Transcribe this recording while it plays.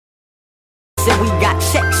And we got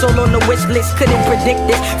checks all on the wish list, couldn't predict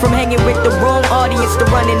this. From hanging with the wrong audience to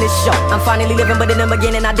running this show. I'm finally living, but in the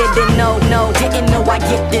beginning I didn't know. Didn't know I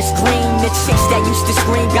get this green. The chicks that used to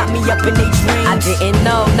scream got me up in their dreams. I didn't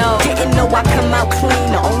know, didn't know I come out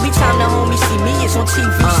clean. The only time the homies see me is on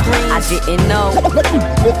TV screens. I didn't know.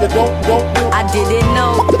 I didn't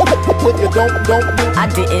know. I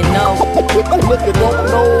didn't know.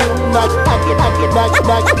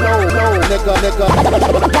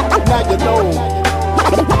 Now you know.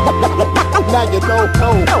 Now you know,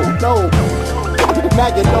 no. Now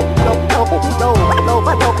you know, no.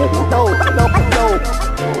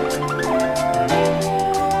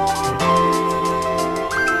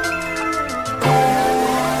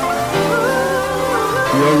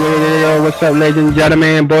 Yo, what's up, ladies and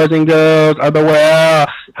gentlemen, boys and girls of the world?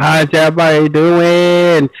 How's everybody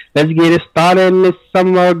doing? Let's get it started in this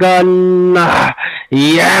summer gun.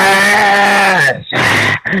 Yes!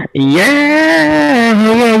 Yes.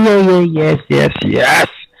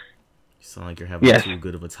 You sound like you're having too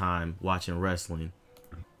good of a time watching wrestling.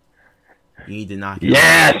 You need to knock it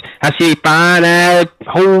Yes! Out. I see fine ass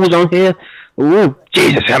holes on here. Ooh,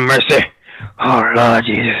 Jesus have mercy. Oh, Lord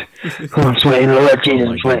Jesus. Oh, I'm sweating, Lord Jesus,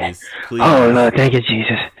 I'm sweating. Oh, Lord, thank you,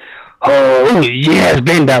 Jesus. Oh, yeah, it's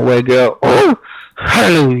been that way, girl. Oh,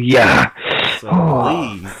 hallelujah. So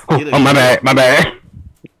please, my bad.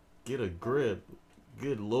 Get a grip.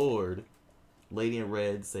 Good Lord. Lady in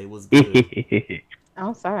red, say what's good.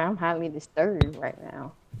 I'm sorry, I'm highly disturbed right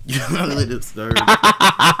now. You're highly disturbed?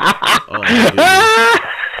 Oh,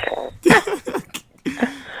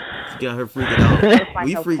 got her freaking out. Like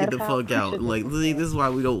we freaking the fuck out. Like, this is why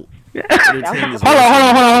we don't entertain this. Hold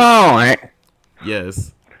on.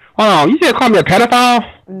 Yes. Hold on. You said call me a pedophile?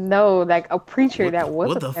 No, like a preacher that was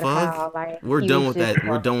what a the pedophile. fuck? Like, We're done with that.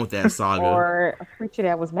 We're done with that saga. Or a preacher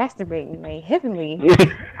that was masturbating, like heavenly.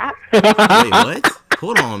 Wait, what?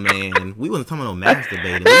 Hold on, man. We wasn't talking about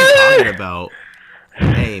masturbating. What are you talking about?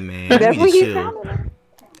 Hey, man. That's you need to chill.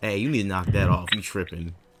 Hey, you need to knock that off. You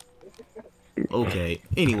tripping. Okay.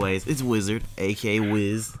 Anyways, it's Wizard, aka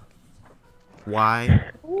Wiz.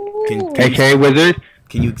 Why? AKA Wizard.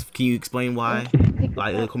 Can you explain why?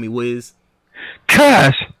 Like, they call me Wiz.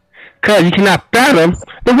 Cause you cannot fathom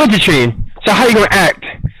the wizardry. So how you gonna act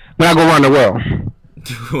when I go around the world?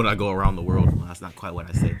 When I go around the world? Well, that's not quite what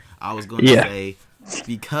I said. I was going to say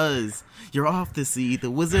because you're off to see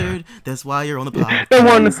the wizard. That's why you're on the podcast. The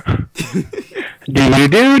one.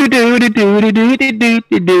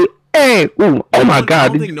 Do. Hey, ooh, oh my God! I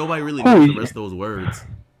don't think nobody really knows the rest of those words.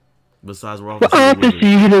 Besides, we're off to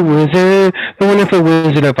see the wizard, the wonderful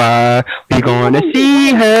Wizard of Oz. We're gonna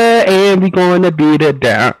see her and we're gonna beat her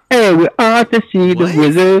down. Hey, we're off to see the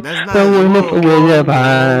wizard, the wonderful Wizard of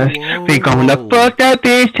Oz. We're gonna fuck that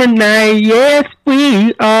bitch tonight. Yes,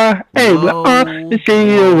 we are. Hey, we're off to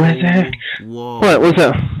see the wizard. Whoa! What's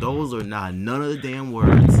up? Those are not none of the damn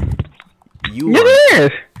words. It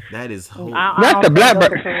is. That is that's the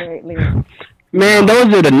blackbird. Man,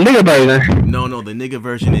 those are the nigga version. No, the nigga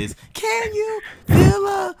version is Can you feel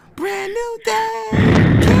a brand new day?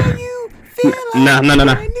 Can you feel a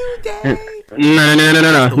brand new day?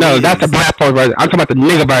 No, that's the black part version. I'm talking about the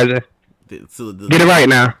nigga version. Get it right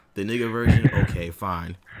now. The nigga version? Okay,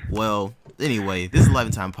 fine. Well, anyway, this is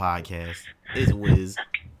 11 Time Podcast. It's Wiz,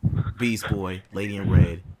 Beast Boy, Lady in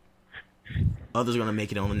Red. Others are going to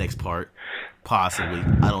make it on the next part. Possibly.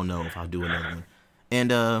 I don't know if I'll do another one.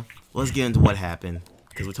 And, let's get into what happened.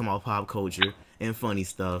 Because we're talking about pop culture and funny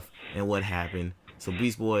stuff and what happened. So,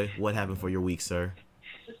 Beast Boy, what happened for your week, sir?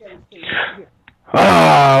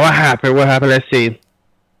 Oh, what happened? Let's see.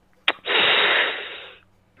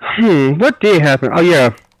 What did happen? Oh,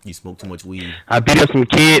 yeah. You smoked too much weed. I beat up some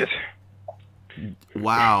kids.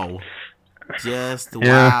 Wow.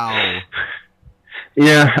 Wow.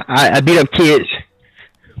 Yeah, I beat up kids.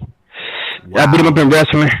 Wow. I beat them up in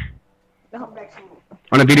wrestling.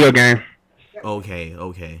 On a video game. Okay.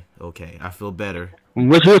 I feel better.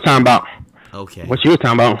 What you were talking about? Okay. What you were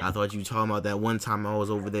talking about? I thought you were talking about that one time I was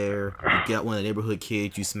over there. You got one of the neighborhood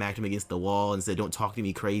kids. You smacked him against the wall and said, "Don't talk to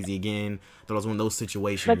me crazy again." Thought it was one of those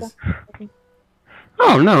situations.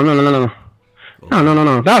 Oh, no.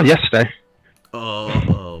 No. That was yesterday.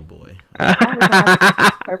 Oh boy.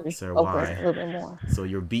 Sir, why? So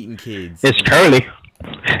you're beating kids. It's curly.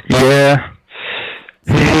 Yeah.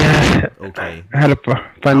 Okay. I had a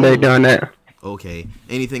fun day doing that. Okay.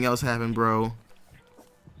 Anything else happen, bro?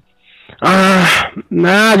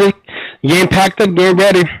 Nah, just getting packed up, getting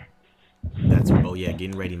ready. Oh yeah,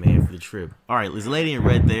 getting ready, man, for the trip. All right, there's a lady in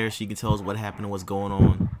red there. She can tell us what happened and what's going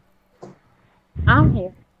on. I'm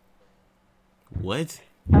here. What?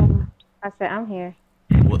 I said I'm here.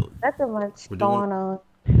 What? Nothing much We're doing- going on.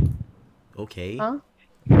 Okay. Huh?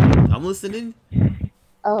 I'm listening.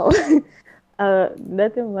 Oh,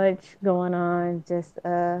 nothing much going on. Just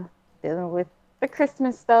dealing with the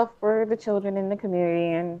Christmas stuff for the children in the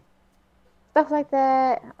community and stuff like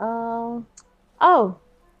that. Oh,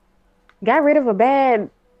 got rid of a bad.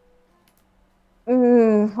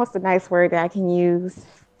 What's the nice word that I can use?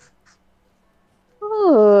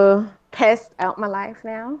 Ooh, pest out my life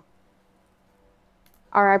now.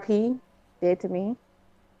 R.I.P. Dead to me.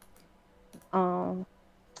 Do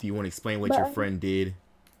you want to explain what your friend did?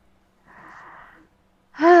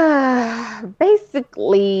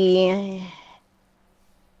 Basically,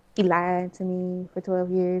 he lied to me for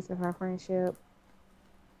 12 years of our friendship.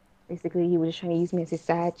 Basically, he was just trying to use me as his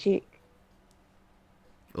side chick.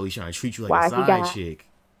 Oh, he's trying to treat you like a side chick.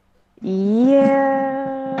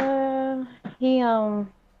 Yeah. He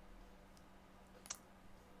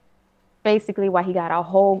basically why he got a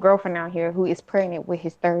whole girlfriend out here who is pregnant with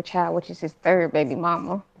his third child, which is his third baby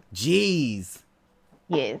mama. Jeez.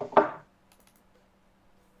 Yes.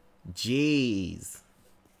 Jeez.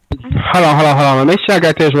 Hold on. Make sure I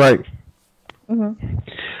got this right. Okay.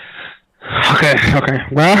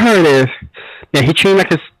 What I heard is that he treated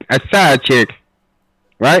like a side chick,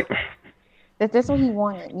 right? That's what he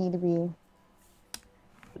wanted me to be.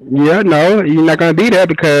 Yeah, no, you're not gonna be that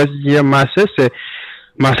because you're my sister.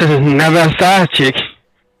 My sister's never a side chick.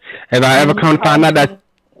 If I ever come to find out that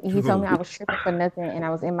he told me I was tripping for nothing and I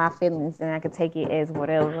was in my feelings and I could take it as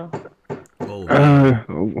whatever.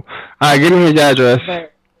 Oh. Alright, give me his address.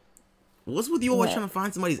 But what's with you always trying to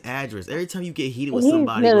find somebody's address? Every time you get heated with he's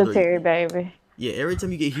somebody, military, baby. Yeah, every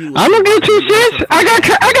time you get heated with I'm gonna somebody, give two shits. I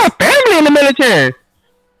got family in the military.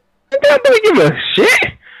 I don't give a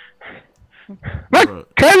shit. My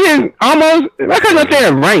cousin up there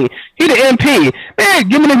in rank. He the MP. Man,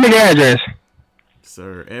 give me this nigga address.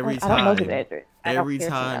 Sir, I don't know his address. Every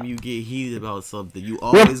time you get heated about something, you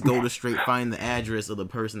always go to straight find the address of the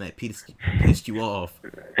person that pissed you off.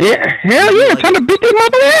 Yeah, hell yeah, trying to beat this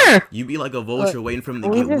mother. You be like a vulture waiting for him to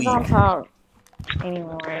get weak. Don't talk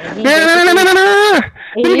anymore. No. Let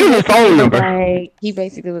me get his phone number. He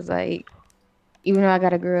basically was like, even though I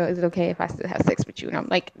got a girl, is it okay if I still have sex with you? And I'm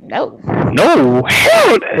like, no. No,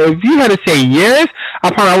 hell, if you had to say yes, I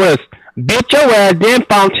probably would have beat your ass, then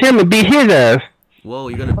found him and beat his ass. Whoa,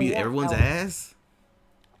 you're gonna beat everyone's ass?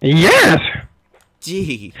 Yes.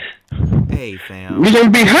 Gee. Hey, fam. You gonna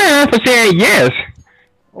beat her ass for saying yes.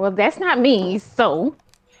 Well, that's not me, so.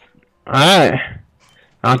 Alright.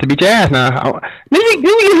 I have to beat your ass now. Let me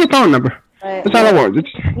get his phone number. That's all I want. He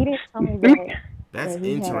didn't tell me that. That's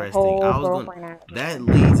interesting. That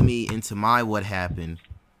leads me into my what happened.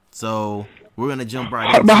 So we're gonna jump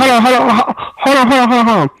right into. But hold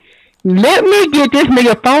on. Let me get this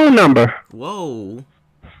nigga phone number. Whoa.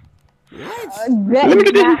 What?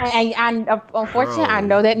 Unfortunately, I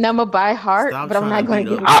know that number by heart, but I'm not going to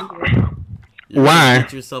give it to you. Why?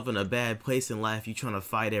 Get yourself in a bad place in life. You trying to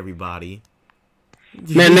fight everybody.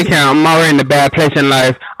 Man, look how I'm already in a bad place in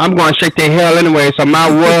life. I'm going straight to hell anyway, so my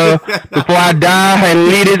will, before I die and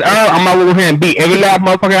leave this earth, I'm going to go ahead and beat every last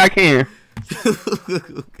motherfucker I can.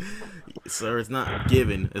 Sir, it's not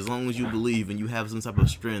given. As long as you believe and you have some type of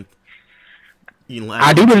strength. You know,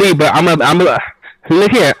 I do believe, but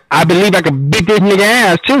look here. I believe I can beat this nigga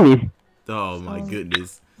ass, too. Oh, my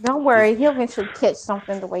goodness. Don't worry. He'll eventually catch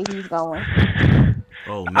something the way he's going.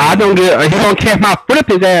 Oh, man. He don't catch my foot up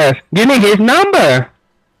his ass. Give me his number.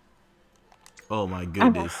 Oh my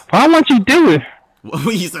goodness. Why won't you do it?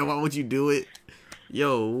 You said why would you do it?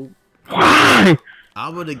 Yo. Why?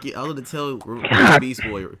 I'm gonna tell Wiz Beast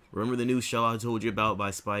Boy. Remember the new show I told you about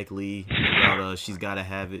by Spike Lee about She's Gotta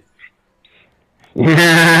Have It? She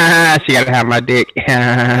gotta have my dick.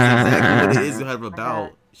 That's exactly what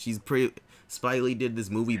it is about. Spike Lee did this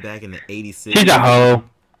movie back in the '86. She's a hoe.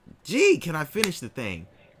 Gee, can I finish the thing?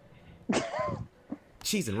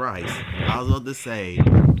 Cheese and rice. I was about to say.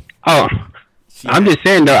 Oh, I'm just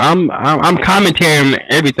saying though. I'm commentating on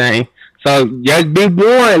everything. So just be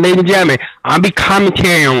warned, ladies and gentlemen. I'll be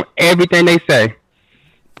commentating on everything they say.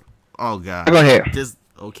 Oh God. Go ahead. Just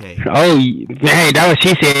okay. Oh, hey, that was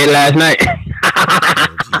she said last night.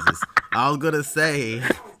 Oh, Jesus. I was gonna say.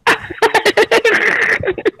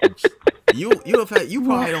 You're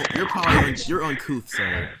uncouth,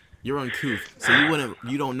 sir. You're uncouth, so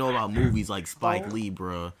you don't know about movies like Spike Lee,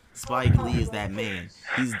 bruh. Spike Lee is that man.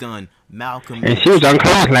 He's done Malcolm. And she was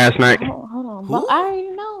uncouth last night. Hold on. Who? I already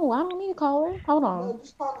know. I don't need a caller. Hold on.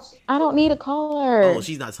 I don't need a caller. Oh,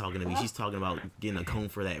 she's not talking to me. She's talking about getting a comb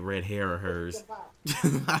for that red hair of hers.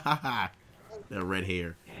 That red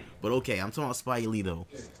hair. But okay, I'm talking about Spike Lee though.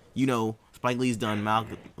 You know, Spike Lee's done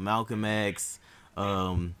Malcolm X.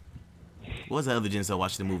 What was that other Denzel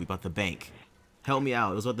Washington movie about the bank? Help me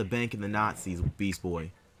out. It was about the bank and the Nazis. Beast Boy.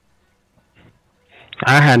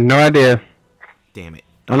 I had no idea. Damn it.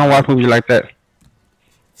 I don't watch movies like that.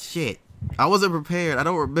 Shit. I wasn't prepared. I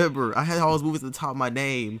don't remember. I had all those movies at the top of my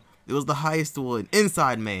name. It was the highest one.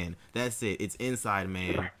 Inside Man. That's it. It's Inside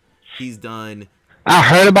Man. He's done. I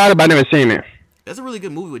heard about it, but I never seen it. That's a really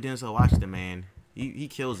good movie with Denzel Washington, man. He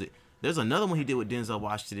kills it. There's another one he did with Denzel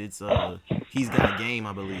Washington. It's He's Got Game,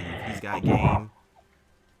 I believe. He's Got Game.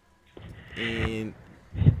 And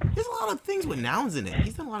there's a lot of things with nouns in it.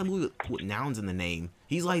 He's done a lot of movies with nouns in the name.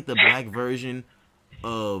 He's like the black version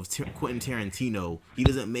of Quentin Tarantino. He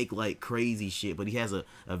doesn't make like crazy shit, but he has a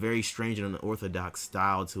very strange and unorthodox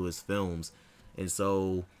style to his films. And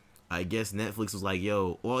so I guess Netflix was like,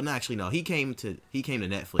 yo, well, no, actually no, he came to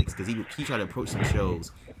Netflix because he tried to approach some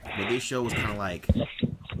shows, but this show was kind of like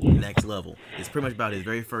next level. It's pretty much about his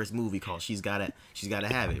very first movie called She's Gotta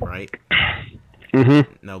Have It, right?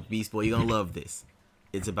 Mm-hmm. Now, Beast Boy, you're gonna love this.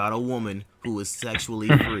 It's about a woman who is sexually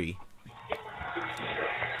free.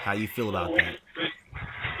 How you feel about that?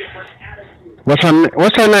 What's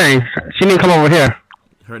her name? She didn't come over here.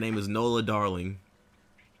 Her name is Nola Darling.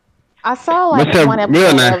 I saw like What's her one real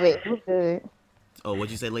episode name? of it. It was good. Oh,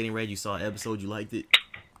 what'd you say, Lady in Red? You saw an episode, you liked it?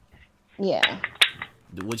 Yeah.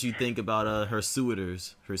 What you think about her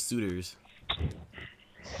suitors? I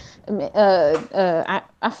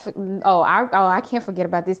can't forget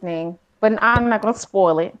about this name, but I'm not gonna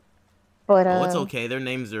spoil it. But oh, it's okay. Their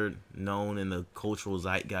names are known in the cultural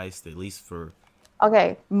zeitgeist, at least for.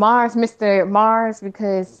 Okay, Mr. Mars,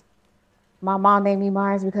 because my mom named me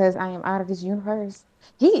Mars because I am out of this universe.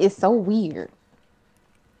 He is so weird.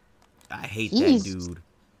 I hate that dude.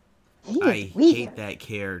 I weird. hate that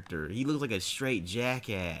character. He looks like a straight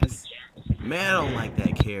jackass. Man, I don't like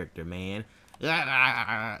that character, man.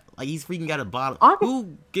 Like he's freaking got a bottom.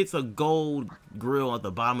 Who gets a gold grill at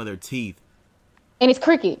the bottom of their teeth? And it's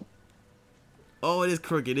crooked. Oh, it is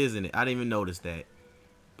crooked, isn't it? I didn't even notice that.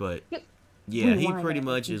 But yeah, he pretty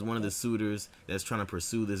much is one of the suitors that's trying to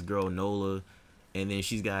pursue this girl Nola. And then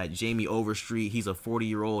she's got Jamie Overstreet. He's a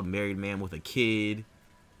 40-year-old married man with a kid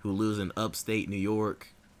who lives in upstate New York.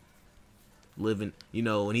 Living,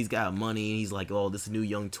 and he's got money, and he's like, oh, this new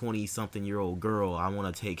young 20-something-year-old girl, I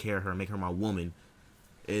want to take care of her, make her my woman.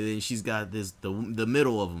 And then she's got this, the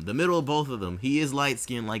middle of them, the middle of both of them. He is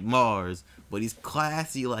light-skinned like Mars, but he's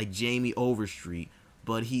classy like Jamie Overstreet.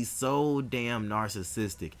 But he's so damn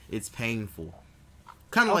narcissistic, it's painful.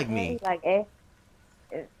 Kind of like me.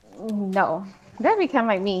 No, that'd be kind of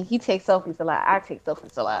like me. He takes selfies a lot. I take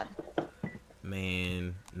selfies a lot.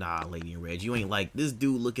 Man, nah, Lady in Red. You ain't like this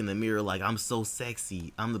dude look in the mirror like I'm so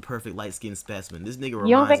sexy. I'm the perfect light skinned specimen. This nigga reminds me.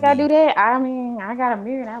 You don't think I do that? I mean, I got a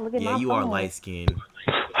mirror and I look at my phone. Yeah, you are light skinned.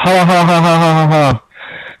 Hold on.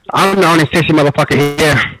 I'm the only sexy motherfucker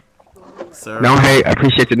here. Sir. Don't hate. I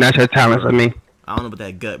appreciate the natural talents of me. I don't know about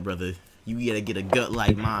that gut, brother. You gotta get a gut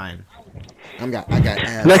like mine. I got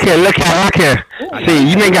ass. Look here. See,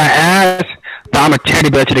 you ain't got ass, but I'm a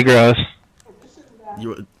teddy bear to the girls.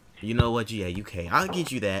 You know what? Yeah, you can. I'll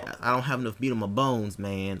get you that. I don't have enough meat on my bones,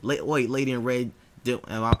 man. Wait, Lady in Red. Do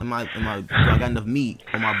I got enough meat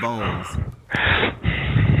on my bones?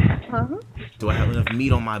 Uh-huh. Do I have enough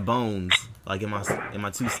meat on my bones? Like, am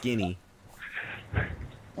I too skinny?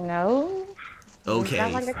 No. Okay.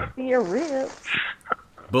 It's not like I can see your ribs.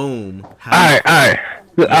 Boom. All right.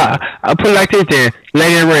 I'll put it like this then.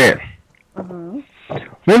 Lady in Red.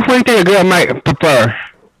 What do you think a girl might prefer?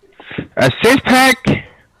 A six-pack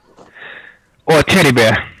or a teddy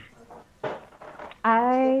bear?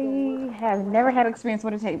 I have never had experience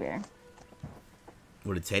with a teddy bear.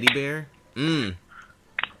 With a teddy bear?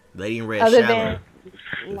 Lady in Red Other shallow. than,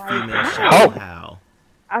 The female shallow how?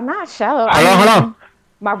 I'm not shallow. Hold on.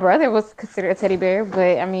 My brother was considered a teddy bear,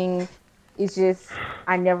 but I mean, it's just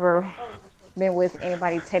I never been with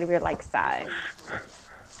anybody's teddy bear like size.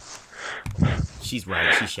 She's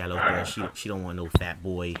right. She's shallow, bro. She don't want no fat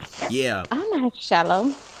boy. Yeah. I'm not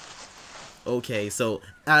shallow. Okay, so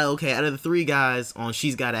out of the three guys on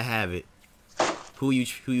She's Gotta Have It, who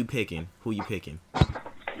you picking? Who you picking? I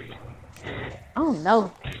don't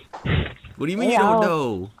know. What do you mean you don't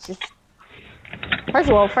know? First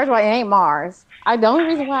of all, it ain't Mars. The only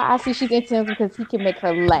reason why I see she's into him is because he can make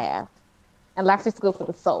her laugh, and laughter's good for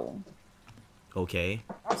the soul. Okay,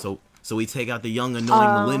 so we take out the young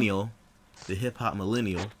annoying millennial, the hip hop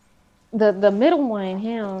millennial. The middle one,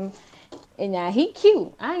 him. And he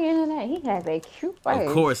cute. I ain't into that. He has a cute face.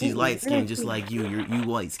 Of course, he's light skinned just like you. You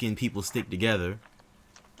light skinned people stick together.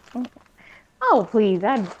 Oh please!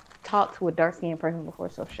 I talked to a dark skinned person before,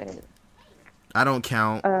 so shut it. I don't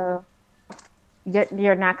count.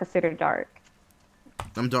 You're not considered dark.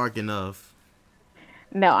 I'm dark enough.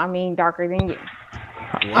 No, I mean darker than you.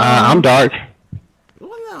 I'm dark.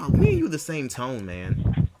 Well, no, me and you the same tone,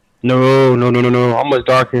 man. No. I'm much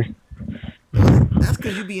darker. That's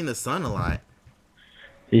because you be in the sun a lot.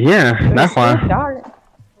 Yeah, that's You're why. dark.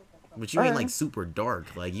 But you ain't like super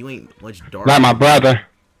dark. Like you ain't much dark. Like my brother.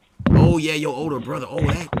 Oh yeah, your older brother. Oh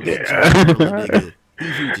that nigga. He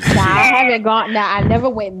huge as Nah, I shit. haven't gone. Nah, I never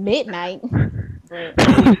went midnight. But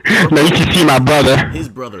No, you can see my brother. His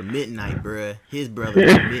brother midnight, bruh. His brother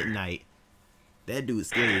midnight. That dude's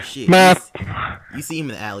scary as shit. Man. You see him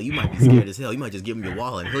in the alley, you might be scared as hell. You might just give him your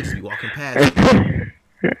wallet and he'll just be walking past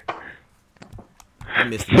you. I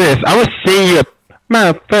missed him. Sis, I was seeing you.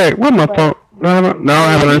 Matter of fact, where's my phone? No,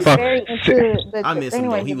 I have it on the he's phone. very into I missed him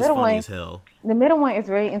though. He was funny as hell. The middle one is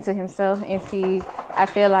very into himself, and see, I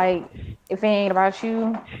feel like if it ain't about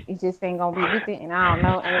you, it just ain't gonna be with it. And I don't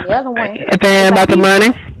know. And the other one, If they ain't about the money.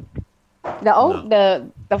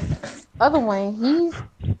 the other one,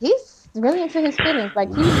 he's really into his feelings. Like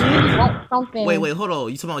he really wants something. Wait, hold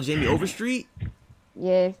on. You talking about Jamie Overstreet?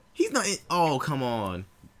 Yes. He's not. Oh, come on.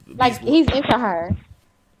 Like he's into her.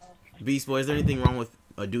 Beast Boy, is there anything wrong with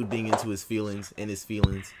a dude being into his feelings and his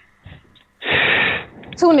feelings?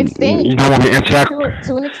 To an extent. You don't want me to answer that.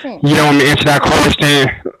 To an extent. You don't want me to answer that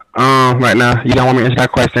question. Right now, you don't want me to answer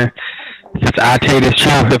that question. Because I tell you the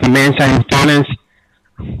truth. If a man says his feelings,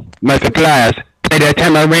 multiplies. Play that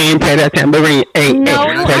tambourine, play that tambourine, ay, No,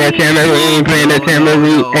 ay. Play that tambourine, play that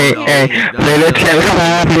tambourine, ay, ay. Play that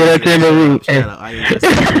tambourine, play that tambourine, ay.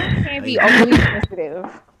 You can't be overly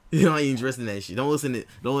sensitive. You know, I ain't addressing that shit.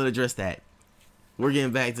 Don't address that. We're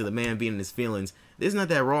getting back to the man being in his feelings. There's not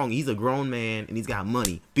that wrong. He's a grown man and he's got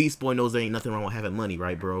money. Beast Boy knows there ain't nothing wrong with having money,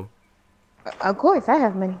 right, bro? Of course, I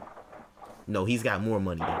have money. No, he's got more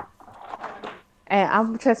money though.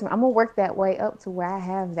 And trust me, I'm gonna work that way up to where I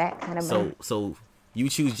have that kind of money. So you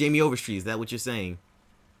choose Jamie Overstreet, is that what you're saying?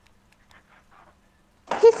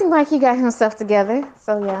 He seemed like he got himself together,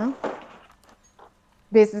 so yeah.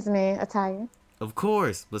 Businessman attire. Of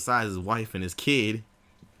course, besides his wife and his kid.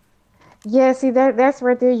 Yeah, see that's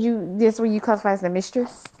right there. That's where you classify as the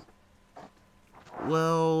mistress,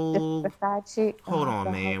 Well, the side chick. hold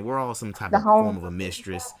on, man. We're all some type the of home- form of a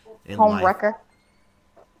mistress in Home life. wrecker.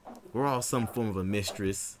 We're all some form of a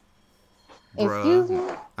mistress. Excuse me.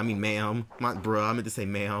 I mean, ma'am. Not bruh. I meant to say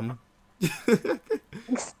ma'am.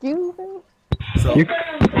 Excuse me. So And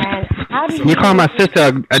how do You call my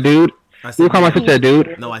sister a dude? I said You call my ma'am. sister a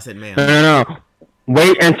dude? No, I said ma'am. No.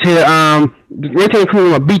 Wait until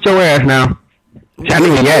Queen will beat your ass now. I know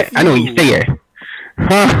where you at. I know where you stay at.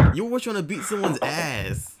 Huh? You were trying to beat someone's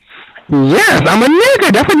ass. Yes, I'm a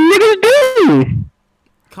nigga. That's what niggas do.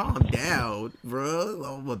 Calm down, bro.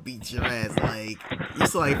 I'm gonna beat your ass. Like, you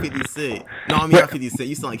sound like 50 Cent. No, I mean not 50 Cent.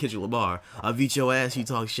 You sound like Kendrick Lamar. I'll beat your ass. You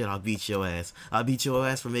talk shit. I'll beat your ass. I'll beat your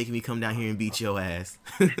ass for making me come down here and beat your ass.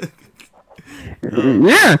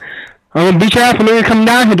 Yeah. I'm gonna beat your ass for me to come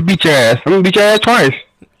down here to beat your ass. I'm gonna beat your ass twice.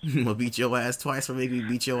 I'm gonna beat your ass twice for making me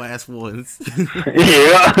beat your ass once.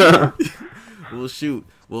 Yeah. Well, shoot.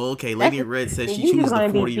 Well, okay. Lady in Red said she you chooses gonna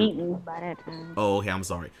the be 40. beaten by that time. Oh, okay. I'm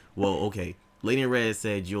sorry. Well, okay. Lady in Red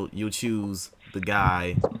said you'll choose the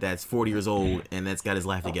guy that's 40 years old and that's got his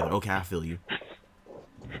life together. Okay, I feel you.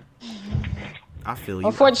 I feel you.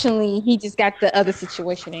 Unfortunately, he just got the other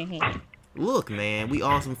situation in hand. Look, man, we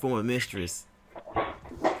all some form of mistress.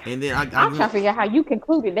 And then I'm trying to figure out how you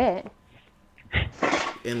concluded that.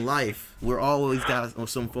 in life, we're always got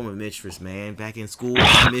some form of mistress, man. Back in school,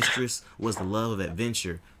 my mistress was the love of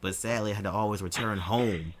adventure, but sadly, I had to always return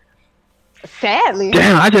home. Sadly.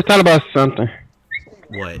 Damn, I just thought about something.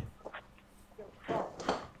 What?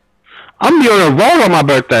 I'm doing a roll on my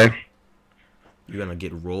birthday. You're gonna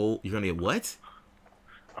get rolled? You're gonna get what?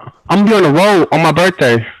 I'm doing a roll on my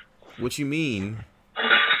birthday. What you mean?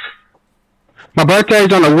 My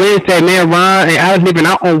birthday's on a Wednesday. Me and Ron and I was leaving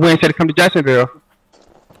out on Wednesday to come to Jacksonville.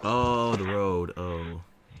 Oh, the road. Oh.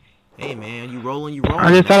 Hey, man, you rolling, you I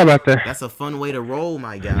rolling. just thought about that. That's a fun way to roll,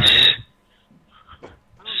 my guy.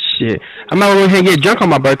 Shit. I might go ahead and get drunk on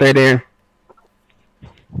my birthday then.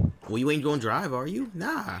 Well, you ain't gonna drive, are you?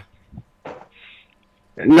 Nah.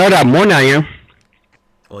 No, that morning I am.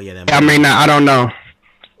 Oh, yeah, that I mean, I don't know.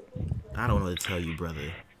 I don't know what to tell you, brother.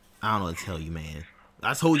 I don't know what to tell you, man.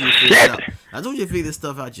 I told you to figure it out. I told you to figure this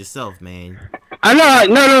stuff out yourself, man. I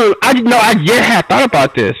know, no. I just had thought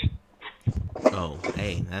about this. Oh,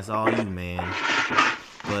 hey, that's all you, man.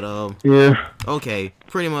 But, Yeah. okay,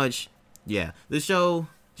 pretty much, yeah. The show,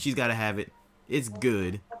 she's gotta have it. It's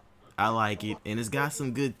good. I like it. And it's got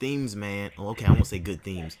some good themes, man. Oh, okay, I won't say good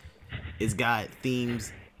themes. it's got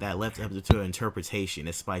themes that left up to interpretation,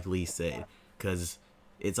 as Spike Lee said, because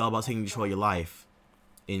it's all about taking control of your life,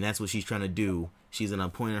 and that's what she's trying to do. She's in a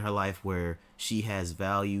point in her life where she has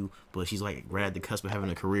value, but she's like right at the cusp of having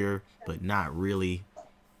a career, but not really.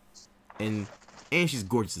 And she's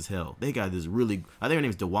gorgeous as hell. They got this really, I think her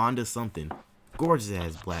name's DeWanda something. Gorgeous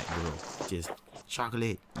ass black girl. Just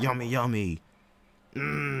chocolate, yummy, yummy.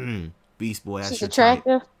 Beast Boy. She's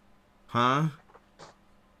attractive. Huh?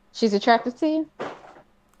 She's attractive to you?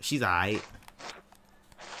 She's alright.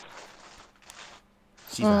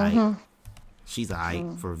 She's alright. She's alright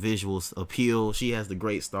for visual appeal. She has the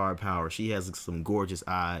great star power. She has some gorgeous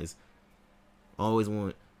eyes. Always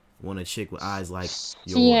want a chick with eyes like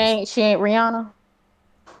yours. She ain't Rihanna.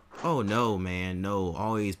 Oh no, man, no.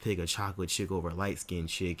 Always pick a chocolate chick over a light skinned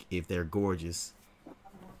chick if they're gorgeous.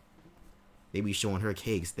 They be showing her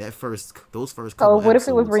cakes. Those first couple So what episodes, if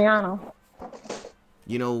it was Rihanna?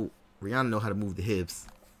 You know, Rihanna know how to move the hips.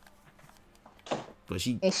 But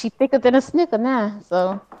And she thicker than a snicker now,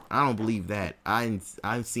 so I don't believe that.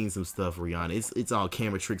 I've seen some stuff, Rihanna. It's all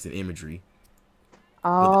camera tricks and imagery.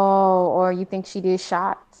 or you think she did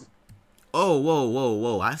shots? Oh,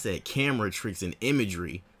 whoa. I said camera tricks and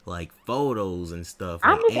imagery. Like photos and stuff.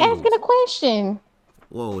 I'm like just asking a question.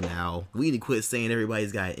 Whoa, now. We need to quit saying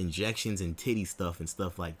everybody's got injections and titty stuff and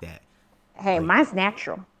stuff like that. Hey, like, mine's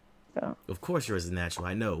natural. So. Of course yours is natural,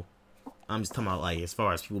 I know. I'm just talking about, like, as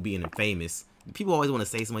far as people being famous. People always want to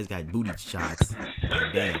say somebody's got booty shots.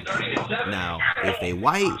 Like, damn. Now, if they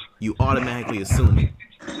white, you automatically assume it.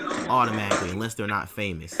 Automatically, unless they're not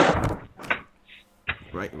famous.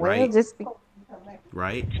 Right? Right?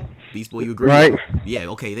 Beast Boy, you agree? Right. Yeah,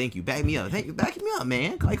 okay, thank you. Back me up. Backing me up,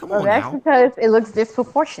 man. Like, come on that's now. Because it looks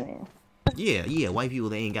disproportionate. Yeah. White people,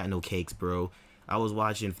 they ain't got no cakes, bro. I was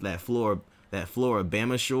watching that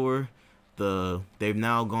Floribama shore. They've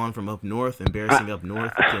now gone from up north, embarrassing up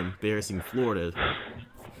north, to embarrassing Florida.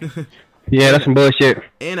 Yeah, that's some bullshit.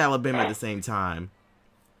 And Alabama at the same time.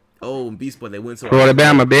 Oh, Beast Boy, they went to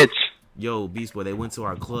Floribama, bitch. Yo, Beast Boy, they went to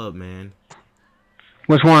our club, man.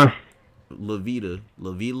 Which one? La Vila.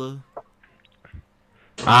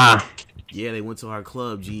 Ah. Yeah, they went to our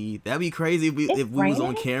club, G. That'd be crazy if we was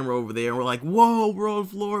on camera over there and we're like, whoa, bro,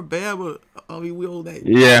 Floribama. I mean, we own that.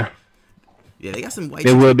 Yeah. Yeah, they got some white.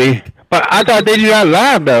 It would be. But I thought they did that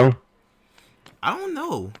live, though. I don't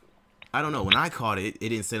know. When I caught it, it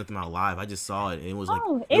didn't send them out live. I just saw it, and it was like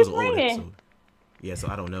it it's was an old raining. episode. Yeah, so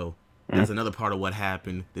I don't know. That's another part of what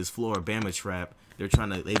happened. This Floribama trap. They're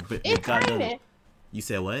trying to. They got done. You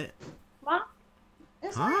said what? Mom,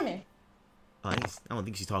 it's raining. Oh, I don't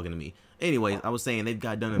think she's talking to me. Anyways, I was saying they've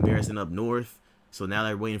got done embarrassing up north, so now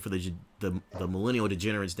they're waiting for the millennial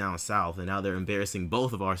degenerates down south, and now they're embarrassing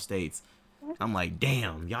both of our states. I'm like,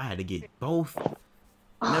 damn, y'all had to get both.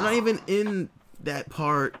 And they're not even in that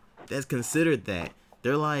part that's considered that.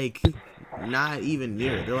 They're like not even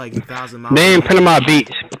near it. They're like 1,000 miles. They in Panama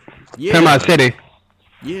Beach. Yeah. Panama City.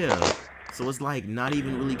 Yeah. So it's like not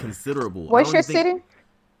even really considerable. What's your city?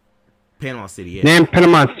 Panama City, yeah. They in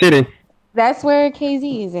Panama City. That's where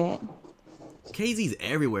KZ is at. KZ's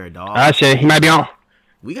everywhere, dog. I said he might be on.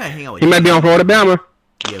 We gotta hang out with He might be on Floribama.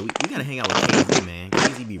 Yeah, we gotta hang out with KZ, man.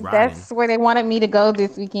 KZ be riding. That's where they wanted me to go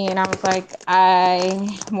this weekend. I was like,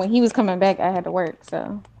 when he was coming back, I had to work,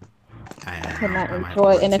 so I could not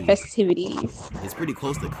enjoy any festivities. It's pretty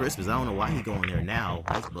close to Christmas. I don't know why he's going there now.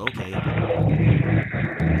 That's okay.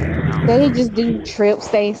 They just do trips.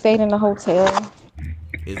 They stayed in the hotel.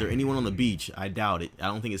 Is there anyone on the beach? I doubt it. I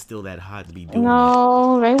don't think it's still that hot to be doing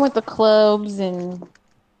No, they went to clubs and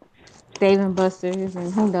Dave and Buster's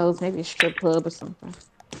and who knows, maybe a strip club or something.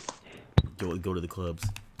 Go to the clubs.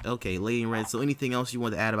 Okay, Lady in Red. So anything else you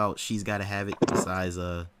want to add about She's Gotta Have It besides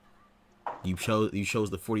you chose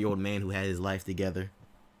the 40-year-old man who had his life together?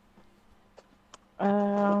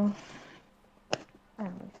 I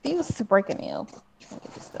refuse to break a nail.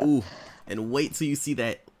 Ooh, and wait till you see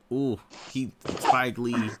that. Ooh, Spike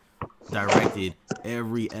Lee directed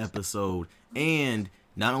every episode, and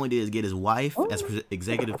not only did he get his wife as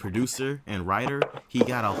executive producer and writer, he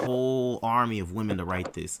got a whole army of women to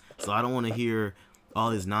write this. So I don't want to hear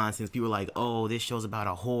all this nonsense. People are like, oh, this show's about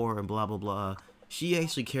a whore and blah blah blah. She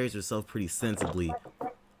actually carries herself pretty sensibly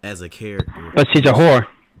as a character. But she's a whore.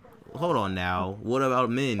 Hold on now. What about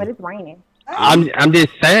men? But it's raining. I'm just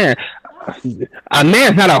saying, a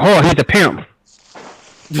man's not a whore. He's a pimp.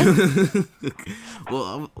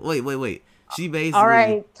 Well, wait. She basically. All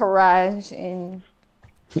right, Taraj and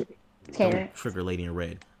Terrence. Trick her, Lady in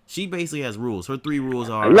Red. She basically has rules. Her 3 rules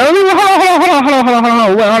are. Hold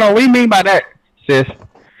on. What do you mean by that, sis?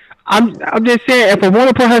 I'm just saying, if a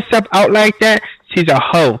woman put herself out like that, she's a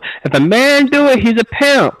hoe. If a man do it, he's a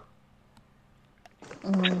pimp.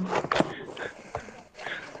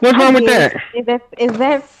 What's wrong with that? Is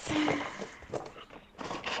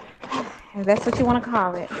that what you want to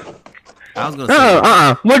call it? I was gonna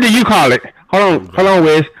say. What do you call it? Hold on,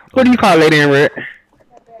 Wiz. What do you call it, Lady in Red?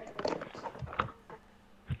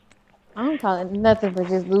 I don't call it nothing but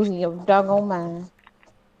just losing your doggone mind.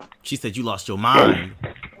 She said you lost your mind.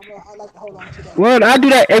 Well, I do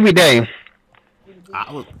that every day.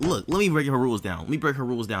 Look, let me break her rules down. Let me break her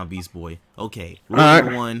rules down, Beast Boy. Okay, rule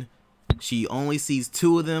number 1: she only sees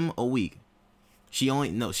 2 of them a week. She's only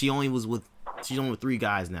with 3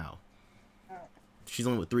 guys now. She's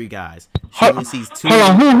only with 3 guys. She only sees 2. Hold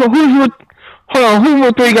on, who's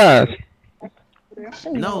with 3 guys?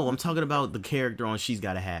 No, I'm talking about the character on She's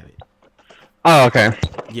Gotta Have It. Oh, okay.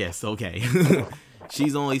 Yes, okay.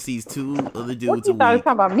 She's only sees 2 of the dudes What you a thought you week.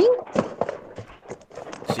 talking about me?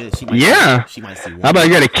 She might see 1. How about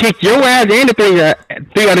you gotta kick your ass and the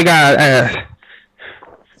 3 other guys' ass?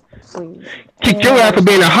 Please. Kick your ass for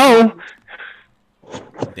being a hoe.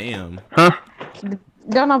 Damn. Huh?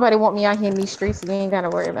 Don't nobody want me out here in these streets. You ain't gotta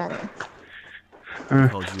worry about it.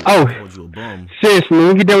 Hold you a bum. Sis, when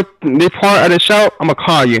we get done with this part of the show, I'm gonna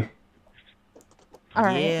call you. All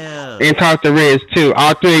right. Yeah. And talk to Riz too.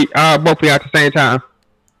 All 3, both of you at the same time.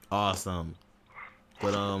 Awesome.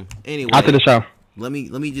 But anyway. After the show. Let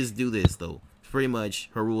me just do this though. Pretty much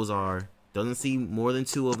her rules are doesn't see more than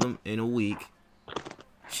 2 of them in a week.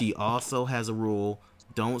 She also has a rule: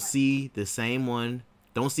 don't see the same one.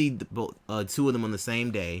 Don't see 2 of them on the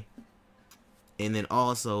same day. And then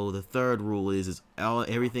also the third rule is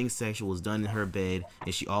everything sexual is done in her bed,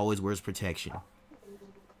 and she always wears protection.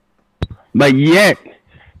 But yet,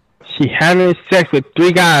 she having sex with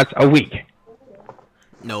 3 guys a week.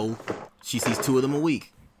 No, she sees 2 of them a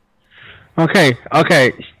week. Okay.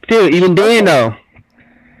 Still, even then though.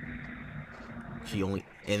 She only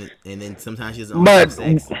and then sometimes she doesn't only have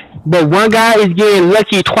sex. But one guy is getting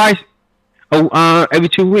lucky twice, every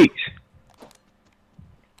 2 weeks.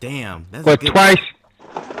 Damn, that's But twice.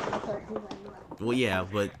 Well, yeah,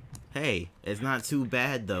 but hey, it's not too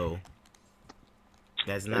bad though.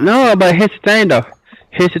 That's not. No, but here's the thing though.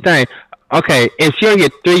 Here's the thing. Okay, if she only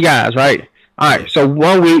get 3 guys, right? All right. So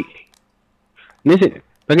 1 week. Listen,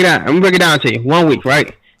 break it down. I'm gonna break it down to you. 1 week,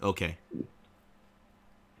 right? Okay.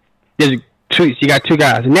 There's 2. She got 2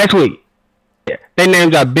 guys. Next week, their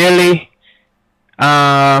names are Billy.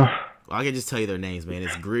 Well, I can just tell you their names, man.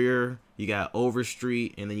 It's Greer. You got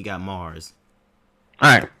Overstreet, and then you got Mars.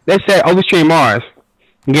 All right. Let's say Overstreet Mars.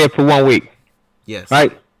 Get it for 1 week. Yes.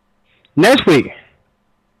 Right. Next week,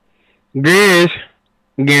 Greer's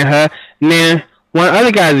getting her, and then 1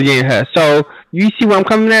 other guys is getting her. So you see where I'm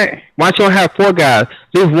coming at? Why don't you have 4 guys?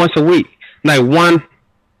 Live once a week, like 1.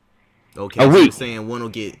 Okay. A so week. You're saying one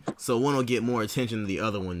will get more attention than the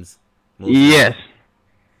other ones. Yes.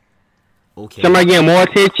 Okay. Somebody getting more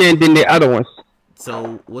attention than the other ones.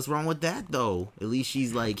 So what's wrong with that though? At least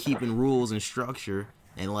she's like keeping rules and structure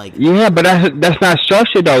and like. Yeah, but that's not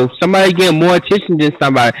structure though. Somebody getting more attention than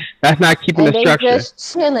somebody. That's not keeping the structure. They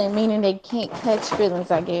just chilling, meaning they can't catch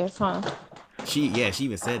feelings, I guess, huh? She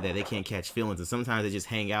even said that they can't catch feelings, and sometimes they just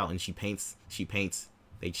hang out and she paints.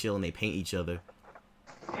 They chill and they paint each other.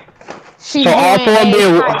 She's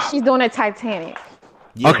doing a Titanic.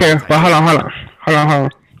 Yeah, okay, but hold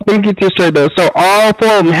on. Let me get this straight though. So all 4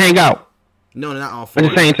 of them hang out. No, not all 4 at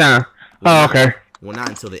the same time. Well, okay. Well, not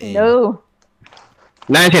until the end. No.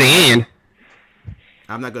 Not until the end.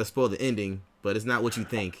 I'm not gonna spoil the ending, but it's not what you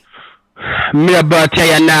think. Me about to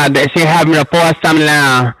tell you now that she having a foursome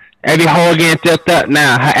now. Every hole getting filled up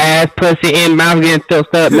now. Her ass, pussy, and mouth getting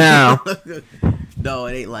filled up now. No,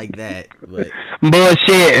 it ain't like that. But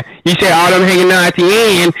bullshit. You said all them hanging out at the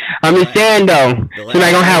end. I'm just saying though. She's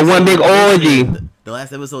not gonna have one big orgy. The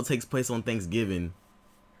last episode takes place on Thanksgiving.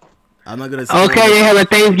 I'm not gonna say. Okay, they have a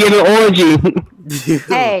Thanksgiving orgy.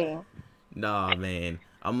 Hey. Nah, man.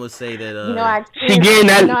 I'm gonna say that.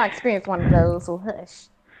 I experienced one of those. So hush.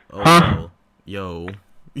 Oh, huh? Yo.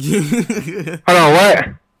 Hold on, what?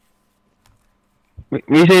 What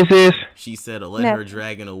you say, sis? She said, "Let her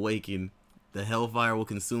dragon awaken. The hellfire will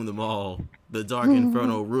consume them all. The dark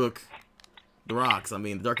inferno rocks.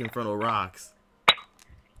 The dark inferno rocks."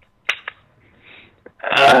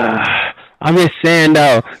 I'm just saying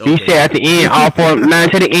though. Okay. You said at the end, all 4,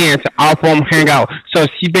 not to the end, so all 4 of them hang out. So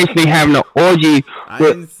she basically having an orgy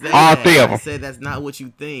with all 3 of them. I said that's not what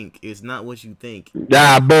you think. It's not what you think.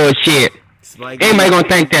 Bullshit. Spike Anybody Lee, gonna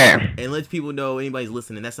think that? and let people know, anybody's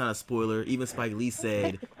listening, that's not a spoiler. Even Spike Lee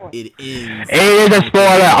said it ends. It is a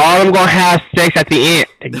spoiler. All of them gonna have sex at the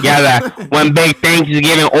end together. One big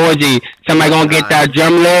Thanksgiving orgy. Somebody gonna get that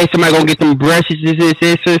drum leg. Somebody gonna get some breasts.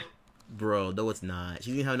 Bro, no, it's not.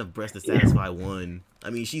 She didn't have enough breasts to satisfy one. I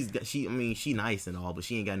mean, she nice and all, but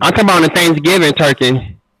she ain't got. I'm talking about the Thanksgiving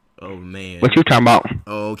turkey. Oh man. What you talking about?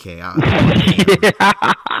 Oh, okay.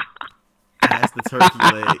 Pass the turkey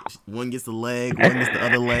leg. One gets the leg. One gets the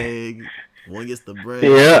other leg. One gets the breast.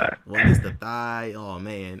 Yeah. One gets the thigh. Oh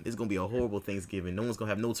man, it's gonna be a horrible Thanksgiving. No one's gonna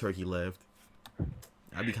have no turkey left.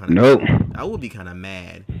 I'd be kind of. Nope. I would be kind of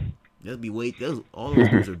mad. There'll be all those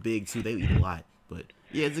dudes are big too. They eat a lot, but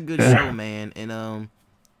yeah, it's a good show, man. And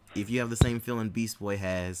if you have the same feeling Beast Boy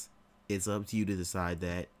has, it's up to you to decide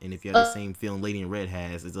that. And if you have the same feeling Lady in Red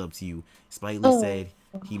has, it's up to you. Spike Lee said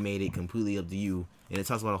he made it completely up to you. And it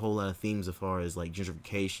talks about a whole lot of themes as far as like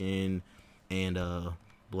gentrification and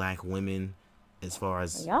black women, as far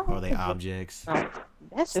as are they objects.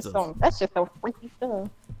 That's just some freaky stuff.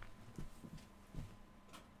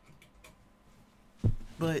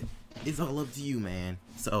 But it's all up to you, man.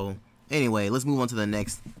 So anyway, let's move on to the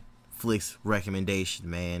next flicks recommendation,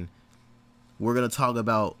 man. We're gonna talk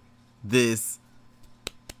about this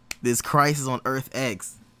Crisis on Earth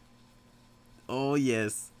X. Oh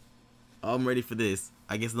yes, I'm ready for this.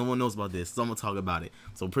 I guess no one knows about this, so I'm gonna talk about it.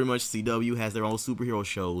 So pretty much CW has their own superhero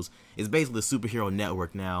shows. It's basically the superhero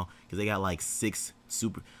network now, because they got like 4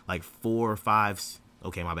 or 5.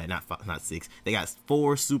 Okay, my bad, not 6. They got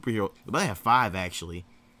 4 superhero, but they have 5 actually.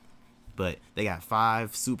 But they got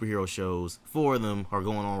 5 superhero shows. 4 of them are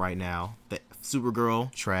going on right now. The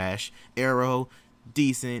Supergirl, trash. Arrow,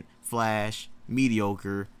 decent. Flash,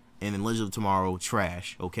 mediocre. And then Legend of Tomorrow,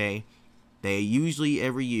 trash. Okay? They usually,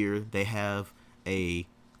 every year, they have a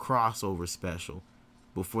crossover special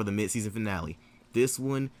before the mid-season finale. This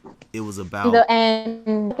one, it was about...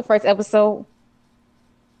 And the first episode...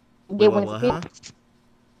 What?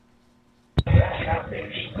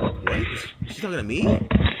 She's talking to me?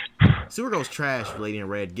 Supergirl's trash, Lady in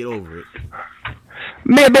Red. Get over it.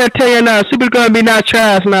 Man, I better tell you now, Supergirl be not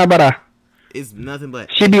trash now, brother. It's nothing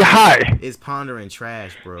but... She be hot. It's pondering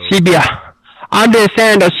trash, bro. She be... I'm just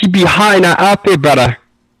saying that she be hot in her outfit, brother.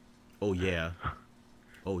 Oh, yeah.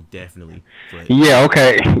 Oh, definitely. But... Yeah,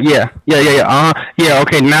 okay. Yeah,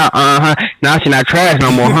 okay. Now she not trash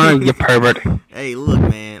no more, huh? You pervert. Hey, look,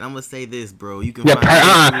 man. I'm gonna say this, bro. You can find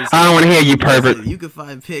I don't want to hear you, pervert. You can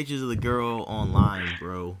find pictures of the girl online,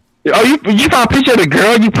 bro. Oh, you found a picture of the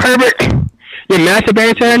girl, you pervert? You're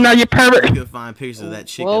masturbating to her now, you pervert? You can find pictures of that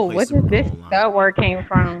chick Whoa, that plays where did Supergirl this online. Star Wars came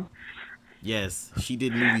from? Yes, she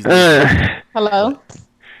did movies. Hello?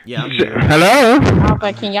 Yeah, I'm here. Hello? I was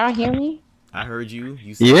like, can y'all hear me? I heard you.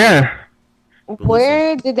 You said Yeah.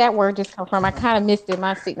 Where did that word just come from? I kind of missed it.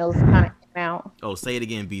 My signals kind of came out. Oh, say it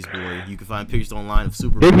again, Beast Boy. You can find pictures online of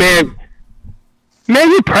Supergirl. This man,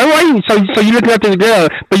 you pervert? So you looking at this girl,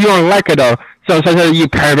 but you don't like her though. So you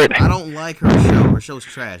pervert. I don't like her show. Her show's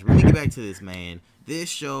trash. Let me get back to this, man. This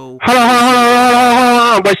show... Hold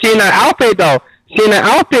on. But she in that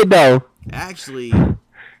outfit though. Actually...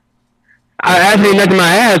 I actually nothing my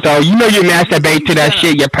ass though. You know you masturbate to that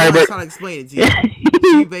shit, you pervert. I'm trying to explain it to you.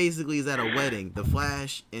 She basically is at a wedding. The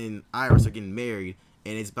Flash and Iris are getting married,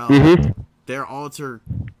 and it's about their alter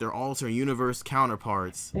universe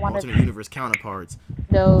counterparts. Alternate universe counterparts.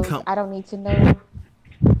 No, I don't need to know.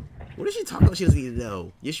 What is she talking about? She doesn't need to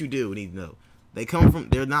know. Yes, you do need to know.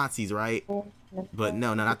 They're Nazis, right? But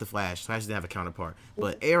no, not the Flash. Flash doesn't have a counterpart.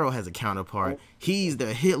 But Arrow has a counterpart. He's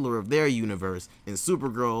the Hitler of their universe. And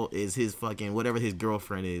Supergirl is his fucking, whatever his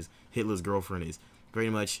girlfriend is, Hitler's girlfriend is. Pretty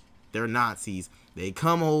much, they're Nazis. They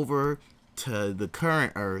come over to the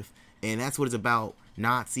current Earth, and that's what it's about.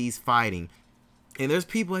 Nazis fighting. And there's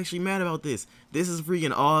people actually mad about this. This is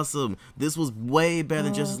freaking awesome. This was way better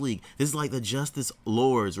than Justice League. This is like the Justice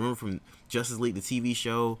Lords. Remember from Justice League, the TV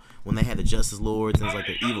show, when they had the Justice Lords and it was like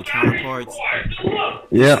their evil counterparts?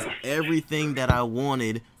 Yeah. Everything that I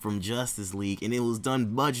wanted from Justice League, and it was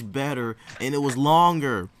done much better, and it was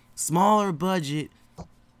longer. Smaller budget,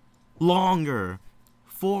 longer.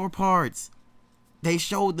 4 parts. They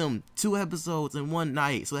showed them 2 episodes in one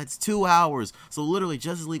night, so that's 2 hours. So literally,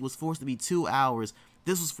 Justice League was forced to be 2 hours.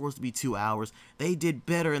 This was forced to be 2 hours. They did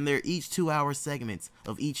better in their each 2-hour segments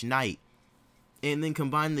of each night. And then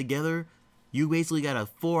combined together, you basically got a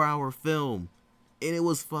 4-hour film. And it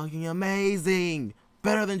was fucking amazing.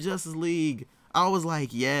 Better than Justice League. I was like,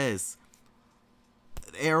 yes.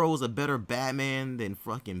 Arrow was a better Batman than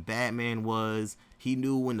fucking Batman was. He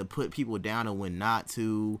knew when to put people down and when not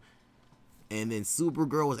to. And then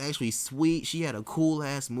Supergirl was actually sweet. She had a cool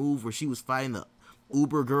ass move where she was fighting the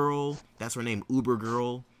Uber Girl. That's her name, Uber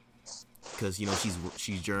Girl, because you know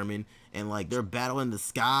she's German. And like they're battling the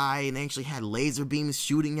sky, and they actually had laser beams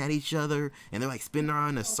shooting at each other, and they're like spinning around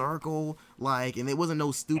in a circle, like. And it wasn't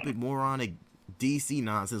no stupid moronic DC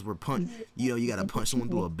nonsense where you gotta punch someone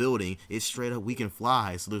through a building. It's straight up we can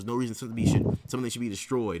fly, so there's no reason something should be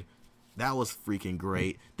destroyed. That was freaking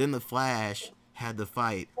great. Then the Flash had the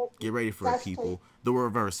fight. Get ready for it, people. The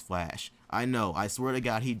Reverse Flash. I know. I swear to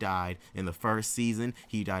God, he died in the first season.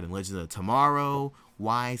 He died in Legends of Tomorrow.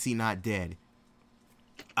 Why is he not dead?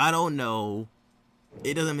 I don't know.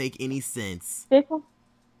 It doesn't make any sense.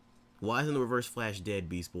 Why isn't the Reverse Flash dead,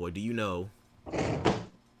 Beast Boy? Do you know?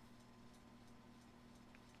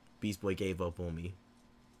 Beast Boy gave up on me.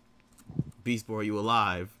 Beast Boy, are you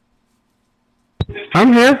alive?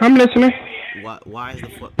 I'm here. I'm listening. Why is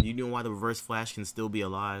you know why the Reverse Flash can still be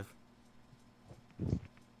alive?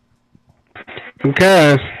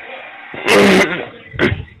 Because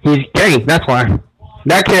he's gay. That's why.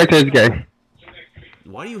 That character is gay.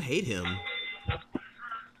 Why do you hate him?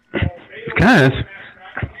 Because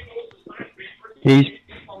he's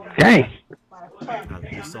gay.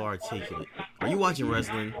 You're so articulate. Are you watching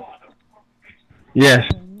wrestling? Yes.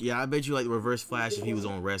 Yeah, I bet you like the Reverse Flash if he was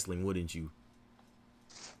on wrestling, wouldn't you?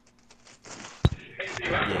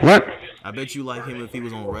 Yeah. What? I bet you like him if he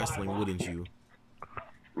was on wrestling, wouldn't you?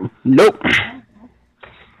 Nope.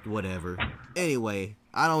 Whatever. Anyway,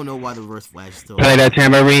 I don't know why the Reverse Flash is still Play that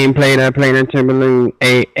tambourine, play that tambourine.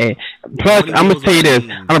 Plus, I'm gonna tell you this.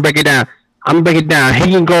 I'm gonna break it down.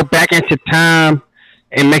 He can go back into time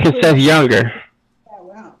and make himself younger.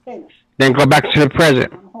 Then go back to the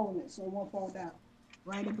present.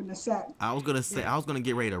 I was gonna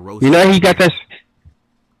get ready to roast you. You know he got this.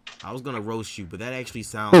 I was gonna roast you, but that actually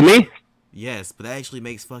sounds. Who, me? Yes, but that actually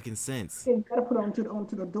makes fucking sense. You gotta put it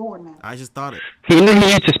onto the door now. I just thought it. He knew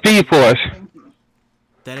he used the Speed Force.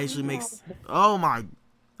 That actually makes. Oh my!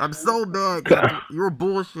 I'm so bad. You're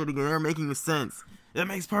bullshitting and they're making sense. That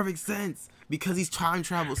makes perfect sense because he's time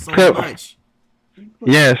traveled so much.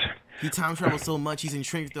 Yes. He time travels so much. He's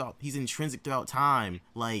intrinsic throughout time.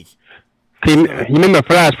 Like. You remember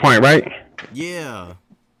Flashpoint, right? Yeah.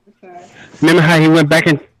 Remember how he went back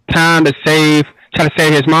in time to try to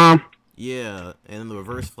save his mom? Yeah, and then the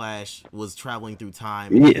Reverse Flash was traveling through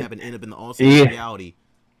time, and he happened to end up in the alternate reality.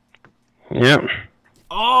 Yep.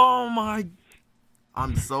 Oh my!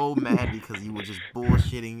 I'm so mad because you were just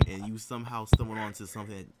bullshitting, and you somehow stumbled onto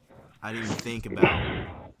something that I didn't even think about.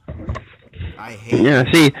 I hate. Yeah.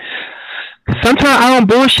 See, sometimes I don't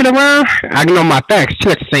bullshit around. I know my facts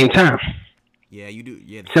too at the same time. Yeah, you do.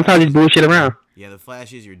 Yeah. Sometimes you bullshit around. Yeah, the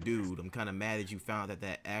Flash is your dude. I'm kind of mad that you found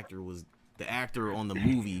that actor was. The actor on the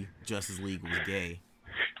movie Justice League was gay.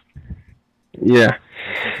 Yeah.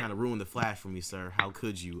 You kind of ruined the Flash for me, sir. How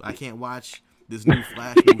could you? I can't watch this new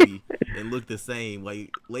Flash movie and look the same. Like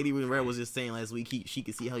Lady in Red was just saying last week, she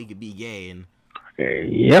could see how he could be gay, and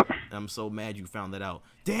yep. I'm so mad you found that out.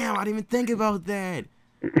 Damn, I didn't even think about that.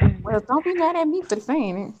 Well, don't be mad at me for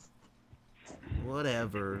saying it.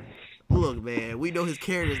 Whatever. Look, man, we know his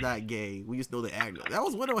character's not gay. We just know the actor. That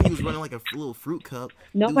was wondering why he was running like a little fruit cup.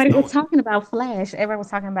 Nobody was talking about Flash. Everyone was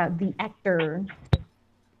talking about the actor.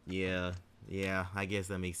 Yeah, I guess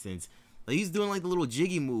that makes sense. Like, he's doing like the little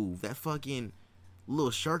jiggy move, that fucking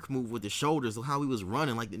little shark move with the shoulders, of how he was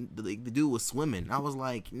running, like the dude was swimming. I was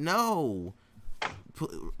like, no,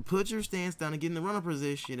 put your stance down and get in the runner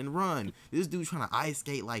position and run. This dude trying to ice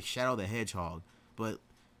skate like Shadow the Hedgehog, but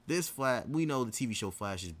this Flash, we know the TV show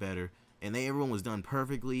Flash is better. And everyone was done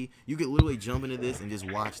perfectly. You could literally jump into this and just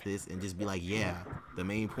watch this and just be like, yeah, the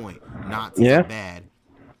main point. Not so bad.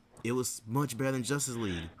 It was much better than Justice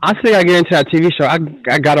League. I think I get into that TV show.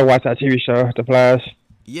 I gotta watch that TV show, The Flash.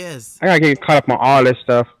 Yes. I gotta get caught up on all this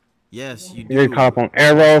stuff. Yes, you do. You get caught up on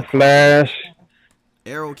Arrow, Flash.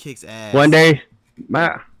 Arrow kicks ass. One day,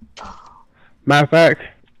 matter of fact,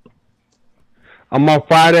 I'm on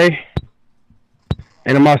Friday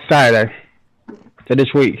and I'm on Saturday for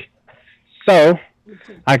this week. So,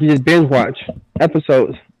 I can just binge watch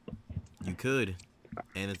episodes. You could.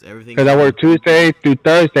 And it's everything. Because I work Tuesday through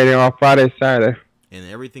Thursday, then on Friday, Saturday. And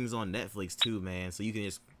everything's on Netflix too, man. So you can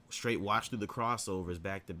just straight watch through the crossovers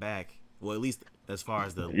back to back. Well, at least as far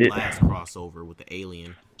as the last crossover with the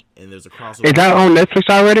alien. And there's a crossover. Is that on Netflix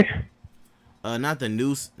already? Not the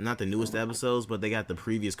newest episodes, but they got the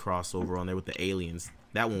previous crossover on there with the aliens.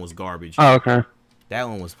 That one was garbage. Oh, okay. That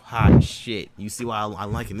one was hot as shit. You see why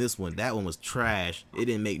I'm liking this one? That one was trash. It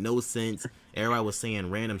didn't make no sense. Everybody was saying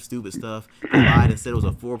random stupid stuff. They lied and said it was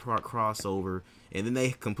a 4-part crossover. And then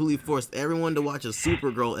they completely forced everyone to watch a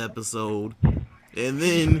Supergirl episode. And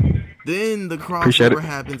then the crossover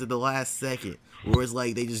happens at the last second. Where it's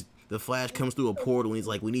like the Flash comes through a portal and he's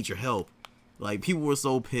like, we need your help. Like, people were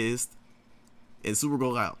so pissed. And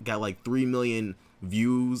Supergirl got like 3 million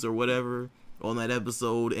views or whatever on that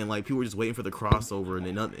episode. And like, people were just waiting for the crossover and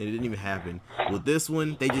it didn't even happen. With this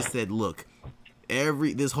one, they just said, look,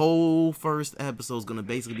 this whole first episode is going to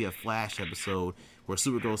basically be a Flash episode where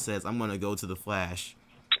Supergirl says, I'm going to go to the Flash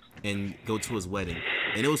and go to his wedding.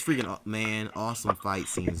 And it was freaking, man, awesome fight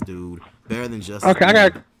scenes, dude. Better than just. Okay, I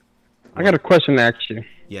got a question to ask you.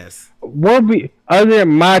 Yes. What would be, other than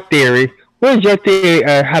my theory, what is your theory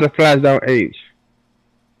how the Flash don't age?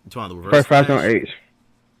 You talking about the reverse Flash don't age.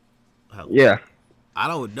 Yeah. I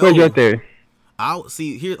don't know. What's your theory? I'll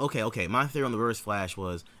see here. Okay. My theory on the reverse Flash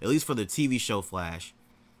was, at least for the TV show Flash.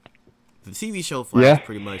 The TV show Flash,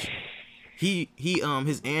 pretty much,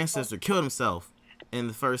 his ancestor killed himself in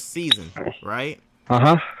the first season, right?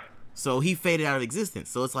 So he faded out of existence.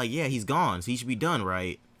 So it's like, yeah, he's gone. So he should be done,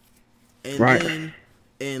 right? And then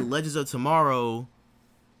in Legends of Tomorrow.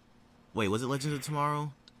 Wait, was it Legends of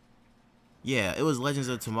Tomorrow? Yeah, it was Legends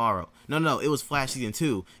of Tomorrow. No, it was Flash season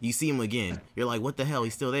 2. You see him again. You're like, what the hell?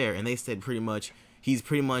 He's still there. And they said he's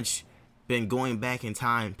pretty much been going back in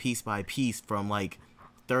time piece by piece from like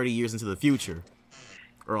 30 years into the future.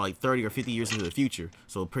 Or like 30 or 50 years into the future.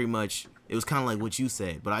 So pretty much, it was kind of like what you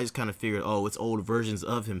said. But I just kind of figured, oh, it's old versions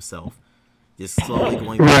of himself. Just slowly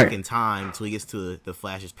going back in time until he gets to the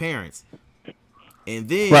Flash's parents. And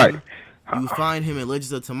then you find him in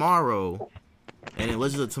Legends of Tomorrow. And in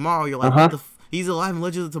Legends of Tomorrow, you're like, what the he's alive in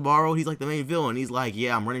Legends of Tomorrow. He's like the main villain. He's like,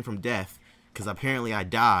 yeah, I'm running from death because apparently I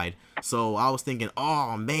died. So I was thinking,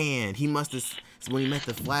 oh man, he must have, when he met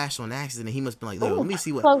the Flash on accident, he must have been like, let me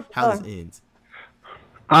see how this ends.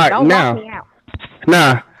 All right,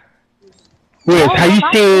 now, Wiz, have you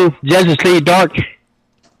seen Justice League Dark?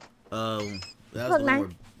 That was the one where,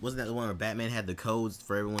 wasn't that the one where Batman had the codes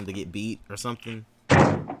for everyone to get beat or something?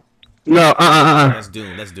 No, That's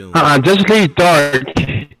Doom. Justice League Dark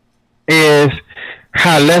is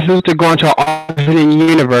how Lex Luthor go into an alternate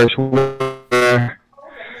universe where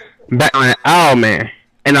Batman, Owlman,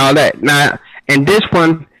 and all that. Now, in this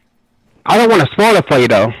one, I don't want to spoil it for you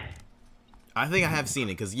though. I think I have seen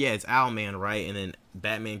it because it's Owlman, right? And then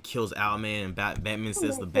Batman kills Owlman, and Batman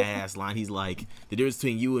says the badass line. He's like, the difference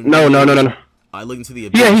between you and no. I look into the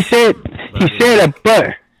abyss. Yeah, he said that,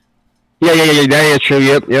 but yeah, that is true.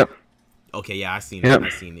 Yep. Okay, yeah, I seen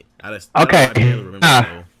it. Okay. I barely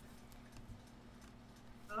remember,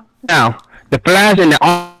 now, the Flash in the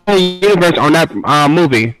alternate universe on that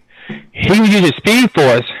movie, he was using Speed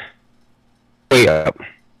Force way up.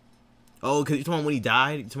 Oh, because you're talking when he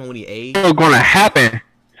died? You're talking when he aged? It was going to happen.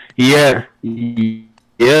 Yeah.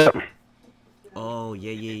 Yep. Oh,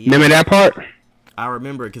 yeah. Remember that part? I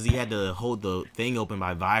remember because he had to hold the thing open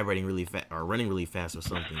by vibrating really fast or running really fast or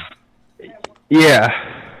something. Yeah.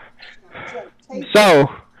 So,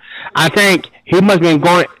 I think he must have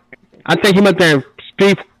been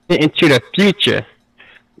speed into the future.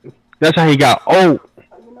 That's how he got old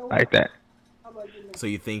like that. So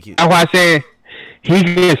you think that's why I said he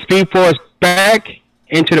can Speed Force back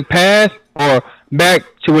into the past or back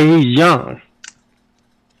to when he's young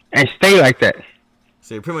and stay like that.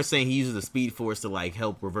 So you're pretty much saying he uses the Speed Force to like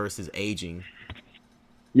help reverse his aging.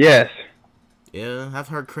 Yes. Yeah, I've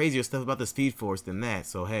heard crazier stuff about the Speed Force than that.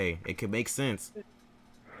 So hey, it could make sense.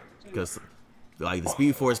 Because like the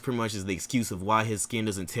Speed Force pretty much is the excuse of why his skin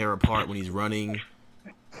doesn't tear apart when he's running.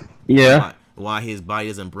 Yeah. Why his body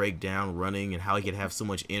doesn't break down running, and how he can have so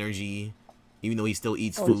much energy even though he still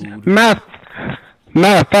eats food. Matter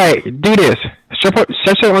of fact, do this.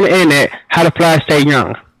 Search on the internet how the Flash stay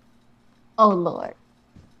young. Oh Lord.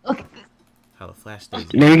 Okay. How the Flash stays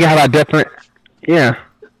young. Then you have a different. Yeah.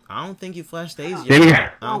 I don't think Flash stays young.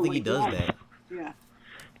 I don't think he does that. Yeah.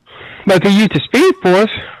 But if you use the Speed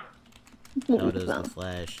Force. How does the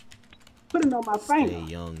Flash Put it on my finger. stay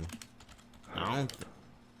young? I don't.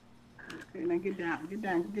 Okay, now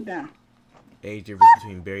get down. Age difference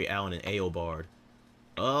between Barry Allen and Eobard.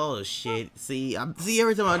 Oh shit! See,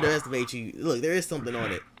 every time I underestimate you, look, there is something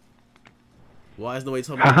on it. Why is nobody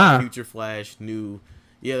talking about Future Flash new?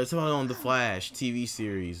 Yeah, they're talking on the Flash TV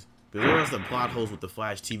series. Because there was some plot holes with the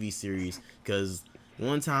Flash TV series. Because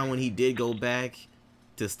one time when he did go back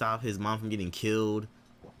to stop his mom from getting killed,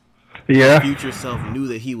 yeah, his future self knew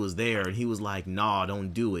that he was there, and he was like, "Nah,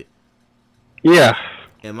 don't do it." Yeah.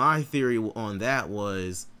 And my theory on that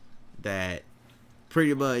was that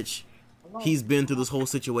pretty much he's been through this whole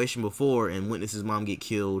situation before and witnessed his mom get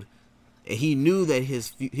killed. And he knew that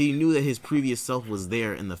his previous self was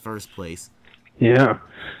there in the first place. Yeah.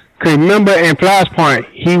 Cause remember in Flashpoint,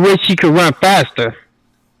 he wished he could run faster.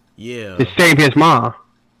 Yeah. To save his mom.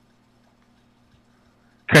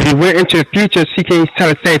 Cause he went into the future so he can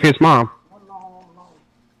try to save his mom.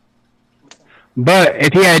 But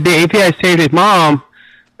if he had saved his mom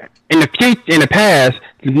in the past,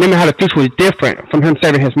 remember how the future was different from him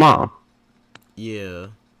saving his mom. Yeah.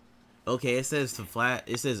 Okay, it says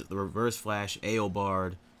the Reverse Flash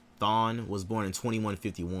Eobard Thawne was born in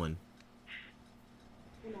 2151.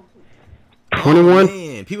 21? Oh,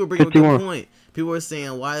 man, people bring up a good point. People were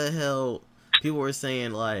saying like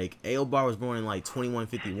Eobard was born in like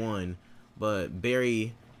 2151, but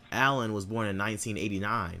Barry Allen was born in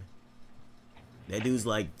 1989. That dude's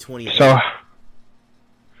like 28.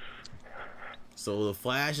 So the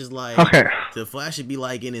Flash is like, the Flash should be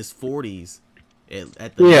like in his 40s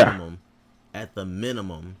at the minimum. At the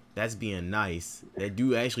minimum, that's being nice. That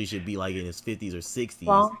dude actually should be like in his 50s or 60s.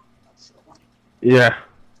 Well, yeah.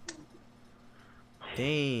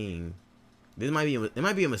 Dang, it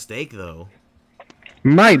might be a mistake though.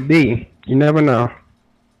 Might be. You never know.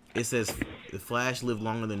 It says the Flash lived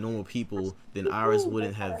longer than normal people, then Iris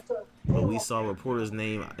wouldn't have. But we saw reporters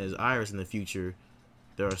name as Iris in the future.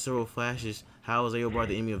 There are several Flashes. How is Eobard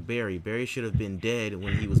the enemy of Barry? Barry should have been dead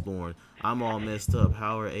when he was born. I'm all messed up.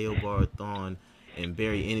 How are Eobard, Thawne, and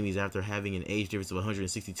Barry enemies after having an age difference of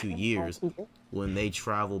 162 years when they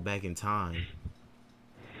travel back in time?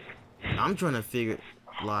 I'm trying to figure,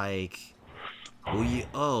 like,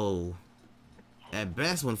 at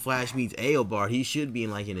best when Flash meets Eobard, he should be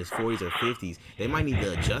in like in his 40s or 50s. They might need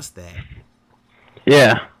to adjust that.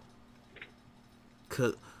 Yeah.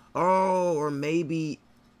 Or maybe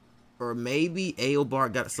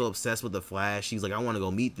Eobard got so obsessed with the Flash, he's like, I want to go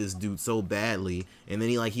meet this dude so badly, and then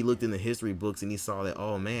he looked in the history books and he saw that,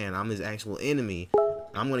 oh man, I'm his actual enemy.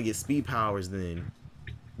 I'm gonna get speed powers then.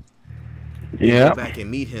 Yeah. Go back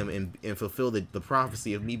and meet him and fulfill the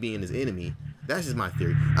prophecy of me being his enemy. That's just my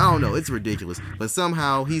theory. I don't know. It's ridiculous. But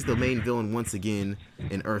somehow he's the main villain once again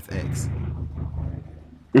in Earth X.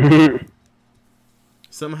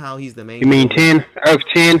 Somehow he's the main. You mean villain. 10? Earth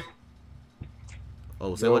 10?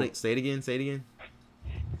 Oh, say it again. Say it again.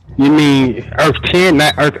 You mean Earth 10,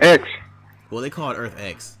 not Earth X? Well, they call it Earth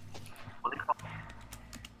X.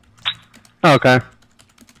 Okay.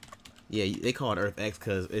 Yeah, they call it Earth X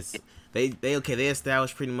because it's they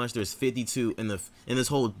established pretty much there's 52 in this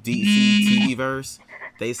whole DC TV verse.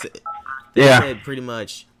 They said pretty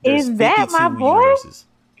much there's is that 52 my boy? universes.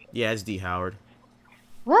 Yeah, it's DHoward.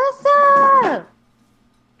 What's up?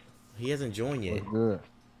 He hasn't joined yet. Good.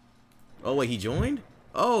 Oh wait, he joined?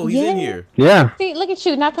 Oh, he's in here. Yeah. See, look at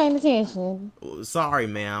you, not paying attention. Sorry,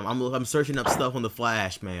 ma'am. I'm searching up stuff on the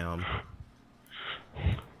Flash, ma'am.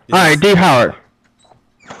 Alright, DHoward.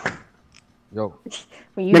 Yo.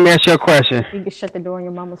 Let me ask you a question. You can shut the door in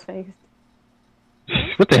your mama's face.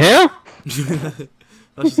 What the hell?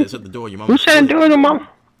 Oh, she said shut the door in your mama's Who shut the door in your mama?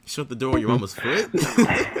 Shut the door in your mama's foot?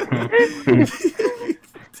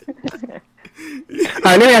 Alright,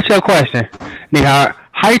 let me ask you a question. DHoward,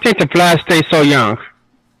 how you think the Flash stays so young?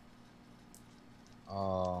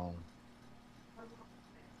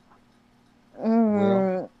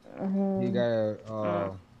 Well, he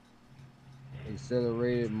got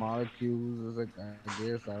accelerated molecules, I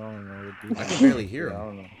guess. I don't know. I can barely hear him. I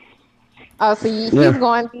don't know. Oh, so he's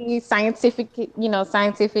going the scientific,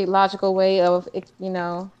 logical way of,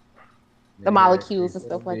 the molecules and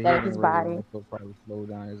stuff like that in his body. It'll probably slow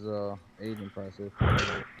down his aging process.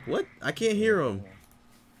 What? I can't hear him.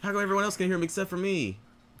 How come everyone else can hear him except for me?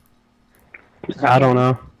 I don't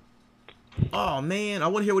know. Oh man, I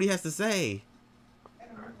want to hear what he has to say.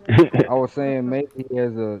 I was saying maybe he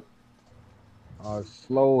has a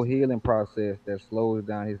slow healing process that slows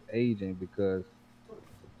down his aging because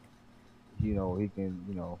he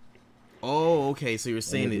can Oh, okay. So you're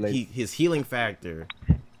saying that his healing factor.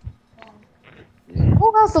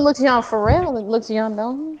 Who else looks young? Pharrell looks young,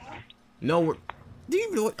 don't he? No, I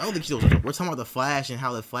don't think we're talking about the Flash and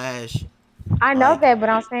how the Flash. I know that, but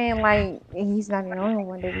I'm saying like he's not the only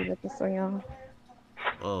one that be looking so young.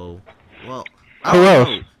 Oh, well, I don't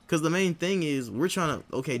know. Because the main thing is we're trying to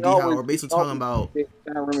DHoward, we're basically talking about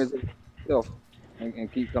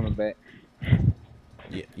and keep coming back.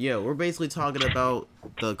 Yeah, we're basically talking about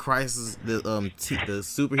the crisis, the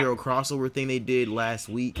superhero crossover thing they did last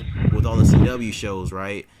week with all the CW shows,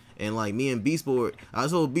 right? And like me and Beast Boy, I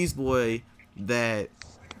told Beast Boy that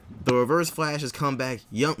the Reverse Flash has come back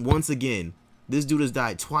young once again. This dude has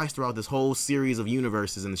died twice throughout this whole series of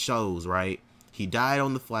universes and shows, right? He died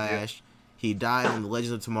on the Flash, he died on the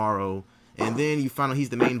Legends of Tomorrow, And then you find out he's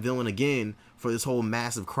the main villain again for this whole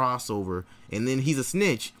massive crossover. And then he's a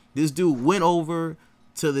snitch. This dude went over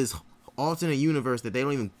to this alternate universe that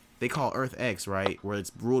they call Earth X, right? Where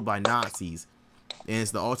it's ruled by Nazis. And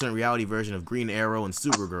it's the alternate reality version of Green Arrow and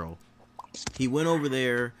Supergirl. He went over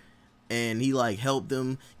there and he like helped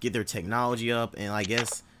them get their technology up, and I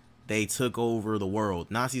guess they took over the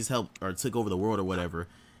world. Nazis took over the world or whatever.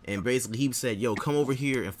 And basically he said, yo, come over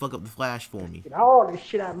here and fuck up the Flash for me. Get all this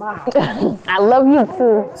shit out of my house. I love you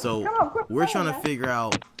too. So we're trying to figure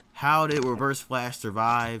out, how did Reverse Flash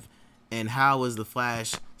survive, and how is the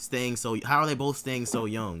Flash how are they both staying so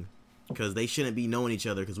young? Because they shouldn't be knowing each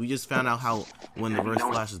other, because we just found out how when the Reverse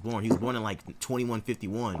Flash was born. He was born in like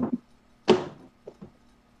 2151.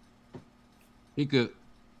 He could,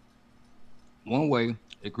 one way,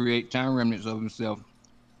 to create time remnants of himself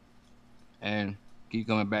and keep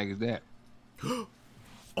coming back as that.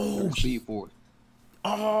 Oh, Speed Force.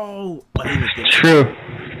 Oh, I didn't even think True.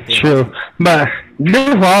 Damn. True. But this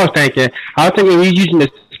is what I was thinking. I was thinking he's using the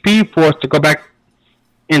Speed Force to go back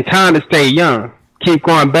in time to stay young. Keep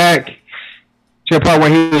going back to the part where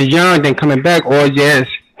he was young, then coming back, or just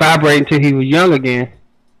vibrating until he was young again.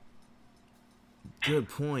 Good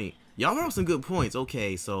point. Y'all brought up some good points.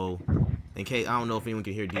 Okay, so in case, I don't know if anyone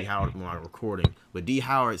can hear DHoward when I'm recording, but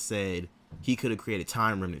DHoward said he could have created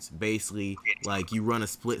time remnants. Basically, like you run a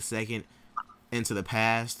split second into the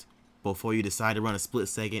past before you decide to run a split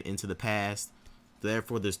second into the past.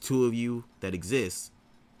 Therefore, there's two of you that exist.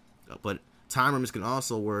 But time remnants can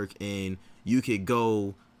also work, and you could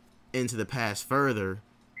go into the past further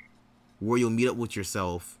where you'll meet up with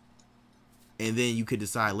yourself, and then you could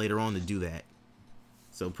decide later on to do that.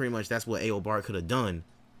 So pretty much that's what DHoward could have done,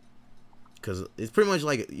 because it's pretty much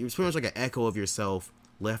like an echo of yourself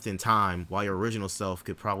left in time, while your original self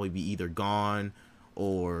could probably be either gone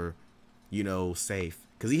or, you know, safe.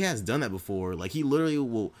 Because he has done that before. Like, he literally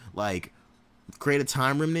will like create a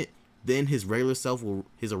time remnant, then his original self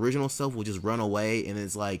will just run away, and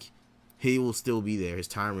it's like he will still be there. His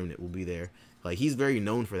time remnant will be there. Like, he's very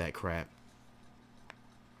known for that crap.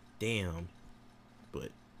 Damn. But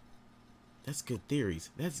that's good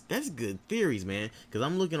theories. That's good theories, man. Because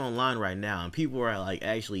I'm looking online right now, and people are like,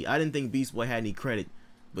 actually, I didn't think Beast Boy had any credit,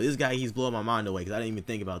 but this guy, he's blowing my mind away, because I didn't even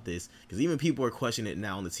think about this. Because even people are questioning it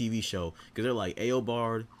now on the TV show, because they're like,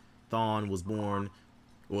 DHoward Thawne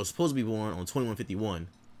was supposed to be born on 2151.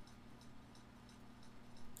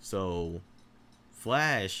 So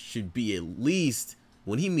Flash should be at least,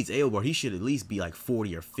 when he meets DHoward, he should at least be like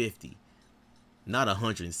 40 or 50, not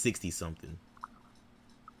 160 something.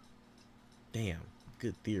 Damn,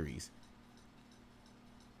 good theories.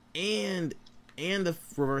 And the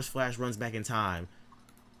Reverse Flash runs back in time.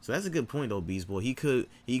 So that's a good point though, Beast Boy. He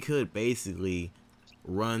could basically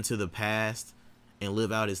run to the past and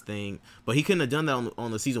live out his thing. But he couldn't have done that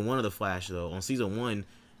on the season 1 of the Flash though. On season 1,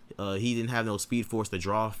 he didn't have no Speed Force to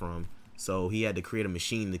draw from. So he had to create a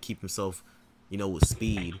machine to keep himself, you know, with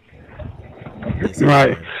speed.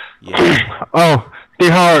 Right. Yeah. Oh,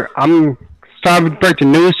 DHoward, I'm sorry to break the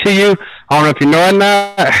news to you. I don't know if you know or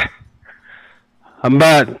not,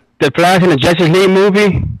 but the Flash in the Justice League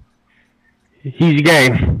movie, he's gay.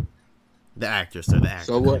 The actor, sir. The actor.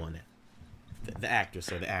 So what? Come on now. The actor,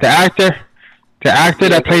 sir. The actor. The actor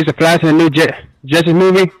that plays the Flash in the new Justice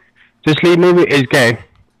League movie is gay.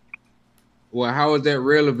 Well, how is that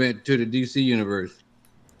relevant to the DC universe?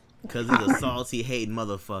 Because he's a salty, hating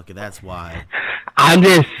motherfucker. That's why. I'm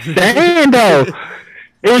just saying though.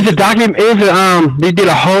 It was a document. It was they did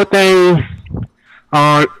a whole thing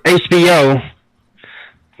on HBO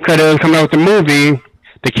because it was coming out with the movie.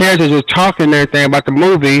 The characters were talking and everything about the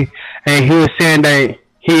movie, and he was saying that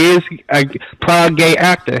he is a proud gay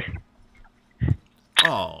actor.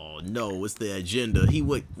 Oh no, it's the agenda.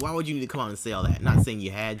 Why would you need to come out and say all that? Not saying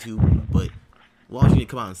you had to, but why would you need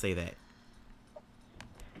to come out and say that?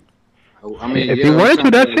 I mean, If you wanted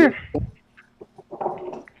to, that's it.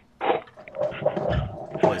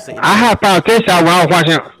 I have found this out when I was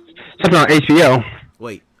watching something on HBO.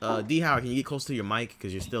 Wait, DHoward, can you get close to your mic?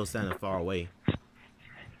 Because you're still standing far away.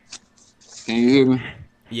 Can you hear me?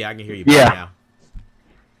 Yeah, I can hear you Yeah. now.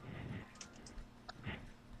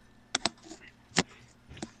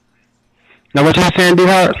 Now what y'all saying,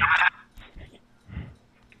 DHoward?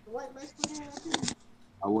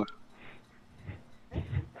 I was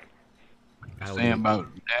I don't saying know. about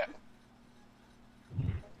that.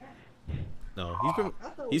 No,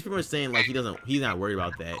 he's pretty much saying like he's not worried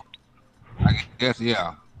about that. I guess,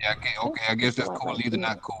 yeah. Yeah, okay, I guess that's cool. Either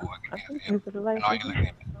not cool. I guess, yeah. And all you looking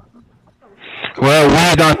at. Well,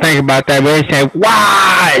 we don't think about that. We say,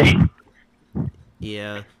 why?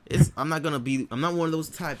 Yeah, I'm not one of those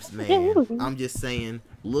types, man. I'm just saying,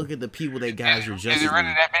 look at the people that got as your Is Justice it really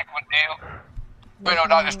League. that big of a deal? You know,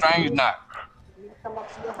 Doctor Strange not.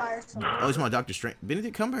 Oh, it's my Doctor Strange.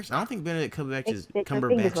 Benedict Cumberbatch? I don't think Benedict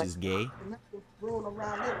Cumberbatch is gay.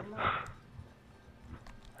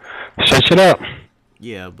 Shut up.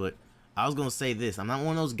 Yeah, but I was gonna say this. I'm not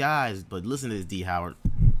one of those guys, but listen to this, DHoward.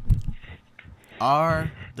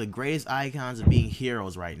 Are the greatest icons of being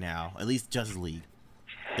heroes right now, at least Justice League,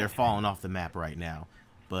 they're falling off the map right now.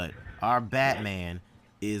 But our Batman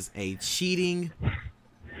is a cheating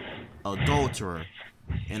adulterer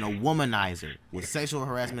and a womanizer with sexual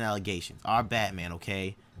harassment allegations. Our Batman,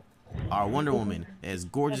 okay? Our Wonder Woman, as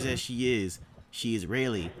gorgeous as she is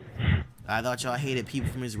Israeli. I thought y'all hated people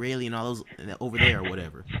from Israeli and all those over there or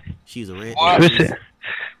whatever. She's a red.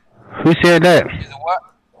 Who said that? What?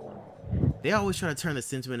 They always try to turn the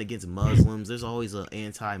sentiment against Muslims. There's always an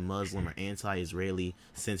anti-Muslim or anti-Israeli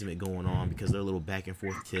sentiment going on because they're a little back and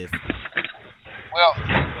forth tiff. Well,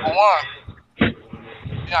 for one,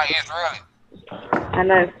 you're not Israeli. I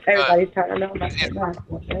know everybody's trying to know about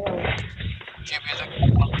that.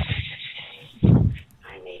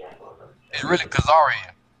 It's really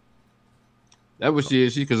Khazarian. That's what she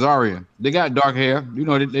is. She's Khazarian. They got dark hair. You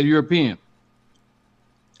know, they're European.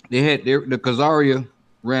 The Khazaria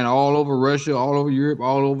ran all over Russia, all over Europe,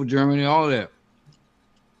 all over Germany, all that.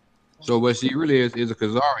 So what she really is a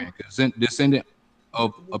Khazarian, descendant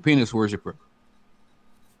of a penis worshiper.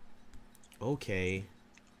 Okay.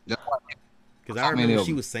 Because I remember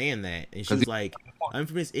she was saying that, and she was like, "I'm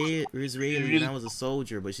from Israeli, and I was a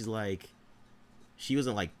soldier," but she's like, she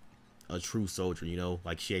wasn't like a true soldier, you know,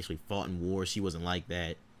 like she actually fought in war. She wasn't like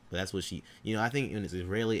that, but that's what she, you know, I think in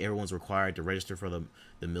Israeli, everyone's required to register for the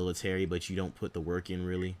military, but you don't put the work in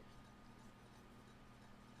really.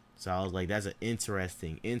 So I was like, that's an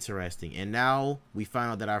interesting, and now we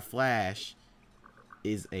find out that our Flash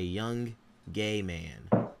is a young gay man.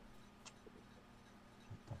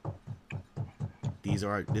 This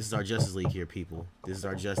is our Justice League here, people. This is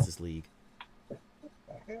our Justice League.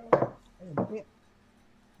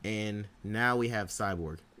 And now we have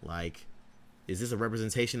Cyborg. Like, is this a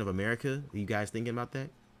representation of America? Are you guys thinking about that?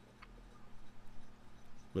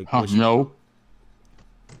 Like, no.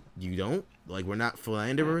 You don't? Like, we're not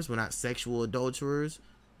philanderers. We're not sexual adulterers.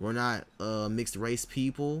 We're not mixed race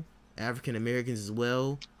people. African Americans as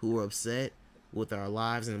well, who are upset with our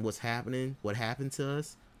lives and what's happening, what happened to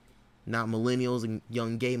us. Not millennials and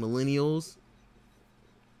young gay millennials.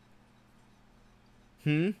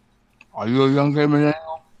 Are you a young gay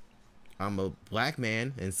millennial? I'm a black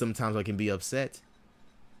man, and sometimes I can be upset.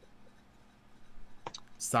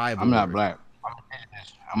 Cyborg. I'm not black.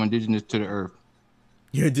 I'm indigenous to the earth.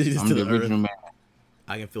 You're indigenous to the original earth. Man.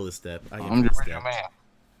 I can feel the step. I'm the original man.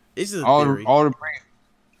 It's just a all theory. The breed,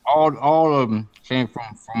 all of them came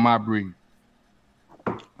from my breed.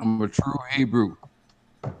 I'm a true Hebrew.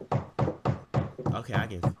 Okay, I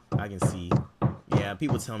can see. Yeah,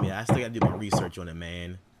 people tell me I still gotta do my research on it,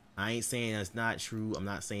 man. I ain't saying that's not true. I'm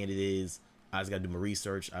not saying it is. I just gotta do my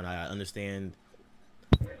research and I understand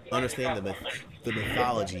the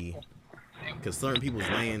mythology, because certain people's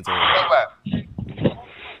lands are. Think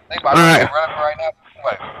about it right now.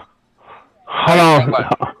 Hold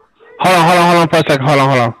on for a second. Hold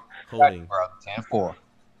on. Holding. 10-4. Hold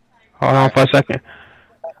on for a second.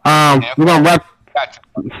 We're gonna wrap. Gotcha.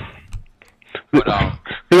 We're gonna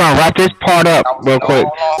wrap this part up real quick.